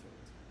be fulfilled.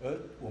 而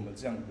我们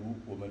这样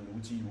我们如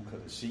饥如渴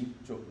的心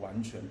就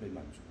完全被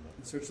满足了。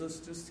 And so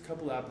just a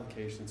couple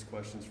applications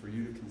questions for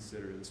you to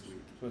consider this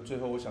week. 所以最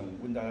后我想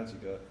问大家几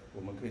个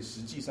我们可以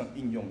实际上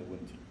应用的问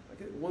题。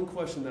 One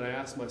question that I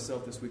asked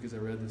myself this week as I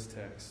read this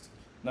text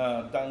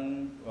那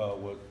当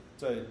我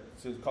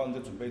靠人在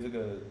准备这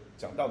个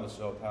讲道的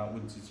时候，他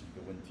问自己一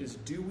个问题 is,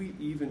 do we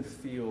even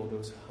feel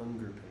those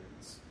hunger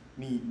pains?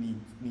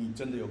 你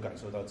真的有感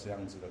受到这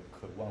样子的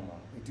渴望吗？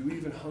 Like, do we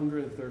even hunger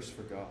and thirst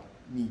for God?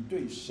 你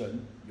对神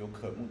有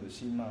渴慕的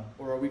心吗？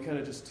 Or are we kind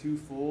of just too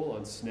full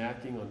on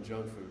snacking on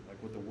junk food,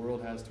 like what the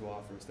world has to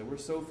offer us, that we're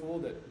so full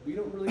that we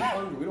don't really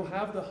hunger, we don't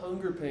have the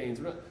hunger pains,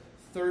 we're not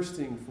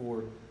thirsting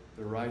for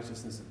the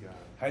righteousness of God?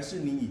 还是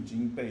你已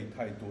经被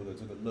太多的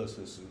这个垃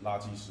圾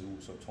食物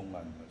所充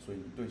满了，所以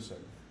你对神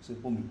是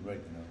不敏锐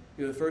的呢？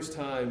 You know, the first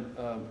time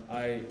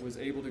I was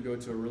able to go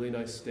to a really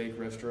nice steak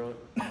restaurant,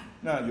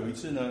 那有一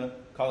次呢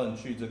，Colin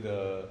去这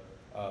个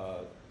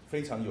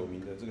非常有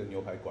名的这个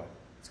牛排馆，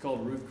 it's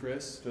called Ruth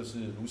Chris. 就是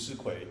卢斯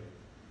奎。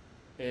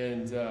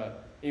 And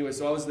anyway,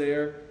 so I was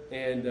there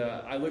and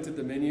I looked at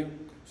the menu.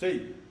 所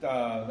以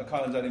那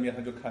Colin 在那边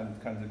他就看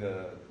这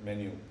个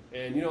menu。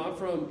 And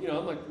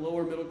I'm like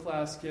lower middle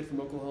class kid from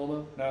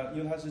Oklahoma. 那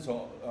因为他是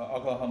从奥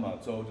克拉荷马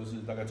州，就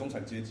是大概中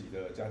产阶级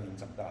的家庭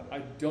长大的。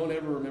 I don't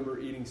ever remember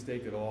eating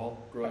steak at all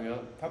growing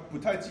up. 他不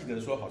太记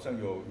得说好像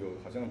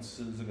好像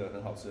吃这个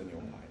很好吃的牛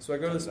排。 So I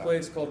go to this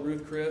place called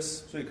Ruth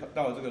Chris. 所以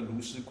到了这个卢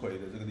斯奎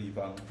的这个地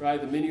方， Right,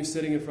 the menu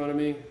sitting in front of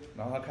me.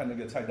 然后他看那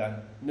个菜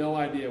单， No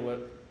idea what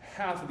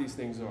half of these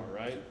things are,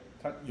 right?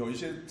 他有一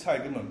些菜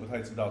根本不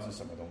太知道是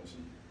什么东西，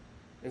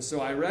 And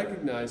so I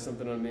recognized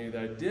something on me that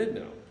I did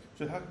know.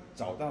 所以他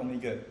找到那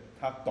个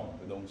他懂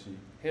的东西，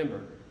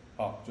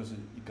 Hamburger. 就是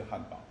一个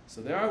汉堡。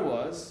 So there I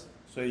was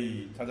所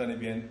以他在那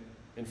边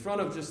in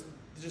front of just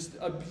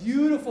a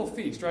beautiful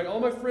feast, right? All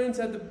my friends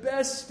had the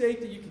best steak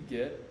that you could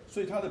get.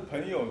 所以他的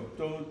朋友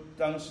都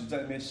当时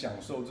在那边享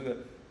受这个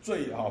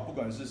最好，不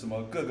管是什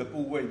么各个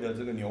部位的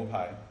这个牛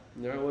排，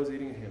 And there I was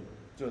eating a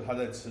hamburger. 就是他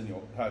在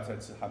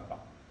吃汉堡。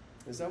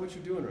 Is that what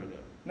you're doing right now?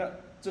 那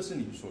这是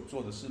你所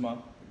做的事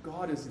吗？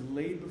 God has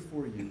laid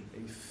before you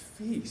a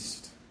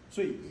feast.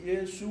 所以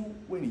耶稣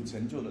为你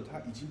成就了，他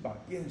已经把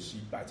宴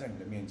席摆在你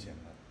的面前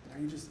了。 Now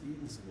you're just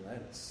eating some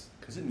lettuce.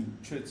 可是你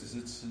却只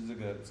是吃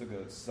这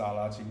个沙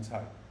拉青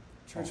菜。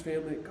 Church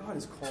family, God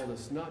has called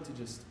us not to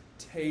just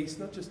taste,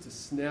 not just to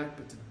snack,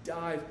 but to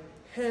dive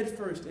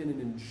headfirst in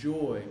and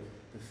enjoy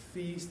the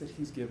feast that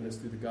He's given us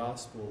through the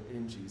gospel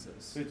in Jesus.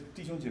 所以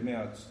弟兄姐妹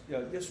啊，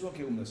耶稣要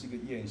给我们的是一个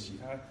宴席，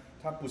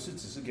他不是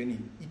只是给你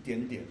一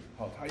点点，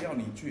他要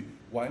你去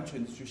完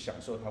全去享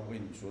受他为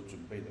你所准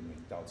备的每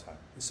一道菜。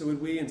 So would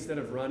we, instead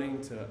of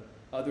running to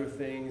other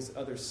things,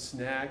 other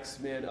snacks,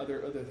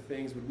 other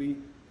things, would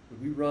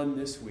we run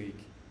this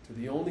week to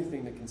the only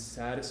thing that can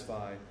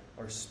satisfy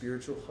our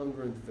spiritual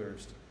hunger and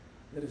thirst?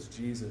 That is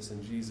Jesus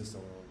and Jesus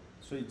alone.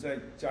 所以在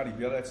家里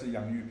不要再吃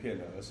洋芋片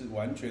了，而是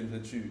完全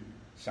的去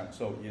享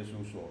受耶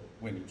稣所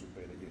为你准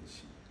备的宴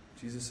席。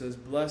 Jesus says,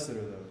 "Blessed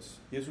are those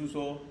耶稣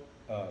说，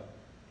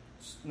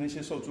那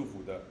些受祝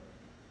福的，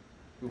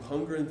 who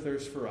hunger and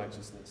thirst for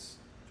righteousness,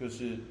 就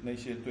是那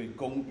些对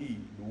公义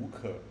如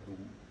渴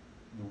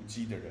如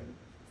饥的人，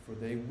 for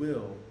they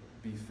will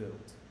be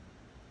filled."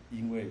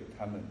 因为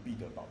他们必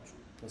得饱足。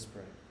 Let's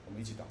pray. 我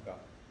们一起祷告。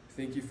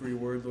 Thank you for your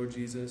word, Lord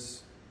Jesus.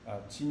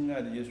 亲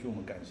爱的耶稣，我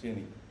们感谢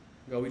你，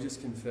 God, we just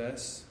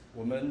confess.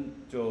 我们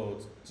就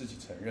自己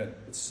承认，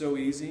 It's so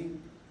easy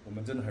我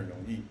们真的很容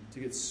易 to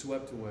get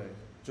swept away.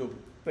 就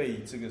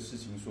被这个事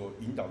情所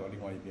引导到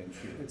另外一边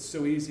去， It's so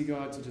easy,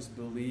 God, to just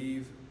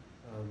believe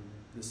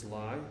this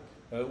lie.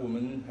 而我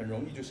们很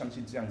容易就相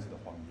信这样子的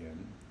谎言。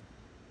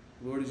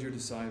 Lord, as your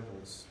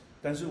disciples,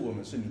 但是我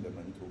们是你的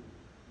门徒，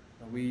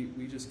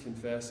 we just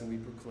confess and we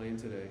proclaim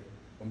today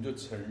我们就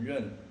承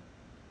认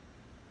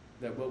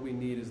that what we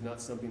need is not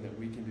something that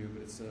we can do,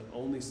 but it's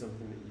only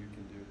something that you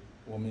can do.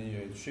 我们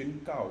也宣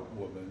告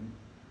我们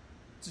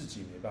自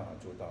己没办法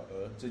做到，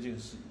而这件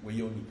事唯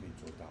有你可以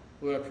做到。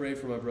 Lord, I pray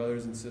for my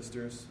brothers and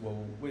sisters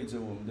我为着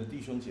我们的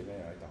弟兄姐妹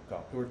来祷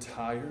告， who are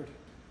tired.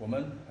 我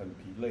们很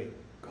疲累，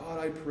 God,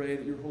 I pray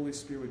that your Holy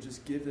Spirit would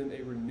just give them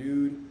a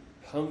renewed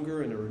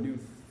hunger and a renewed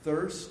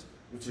thirst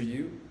for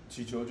you.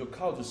 祈求就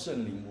靠着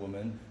圣灵，我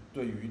们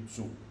对于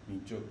主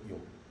你就有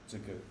这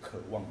个渴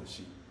望的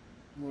心，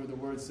 Lord, the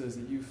word says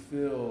that you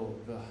fill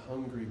the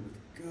hungry with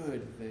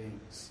good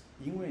things.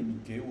 因为你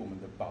给我们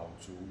的饱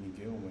足，你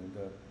给我们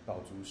的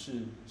饱足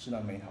是那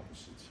美好的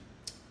事情。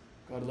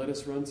 God, let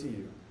us run to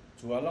you.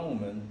 主啊，让我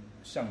们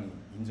向你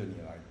迎着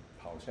你来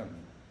跑向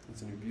你，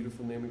 It's in your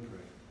beautiful name we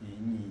pray. 以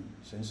你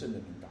神圣的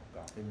名祷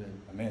告。 Amen.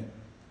 Amen。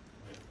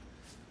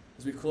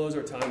 As we close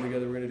our time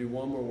together, we're going to do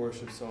one more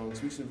worship song.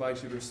 So we should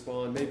invite you to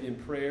respond, maybe in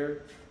prayer.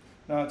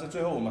 那在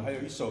最后，我们还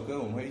有一首歌，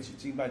我们会一起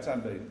敬拜赞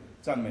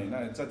美。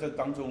那在这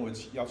当中，我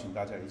邀请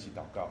大家一起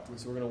祷告。 And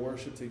so we're going to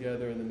worship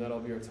together, and then that'll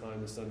be our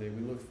time this Sunday.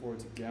 We look forward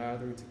to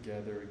gathering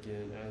together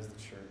again as the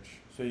church.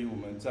 所以我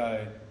们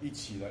在一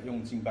起来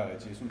用敬拜来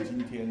结束今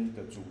天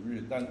的主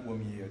日，但我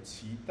们也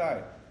期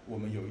待我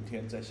们有一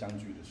天在相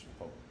聚的时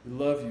候， We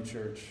love you,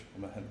 church. 我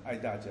们很爱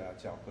大家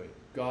教会。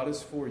 God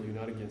is for you,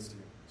 not against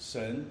you.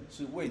 神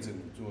是为着你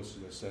做事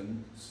的，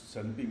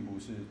神并不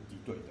是敌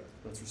对的。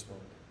 Let's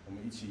respond. 我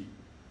们一起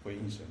回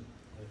应神。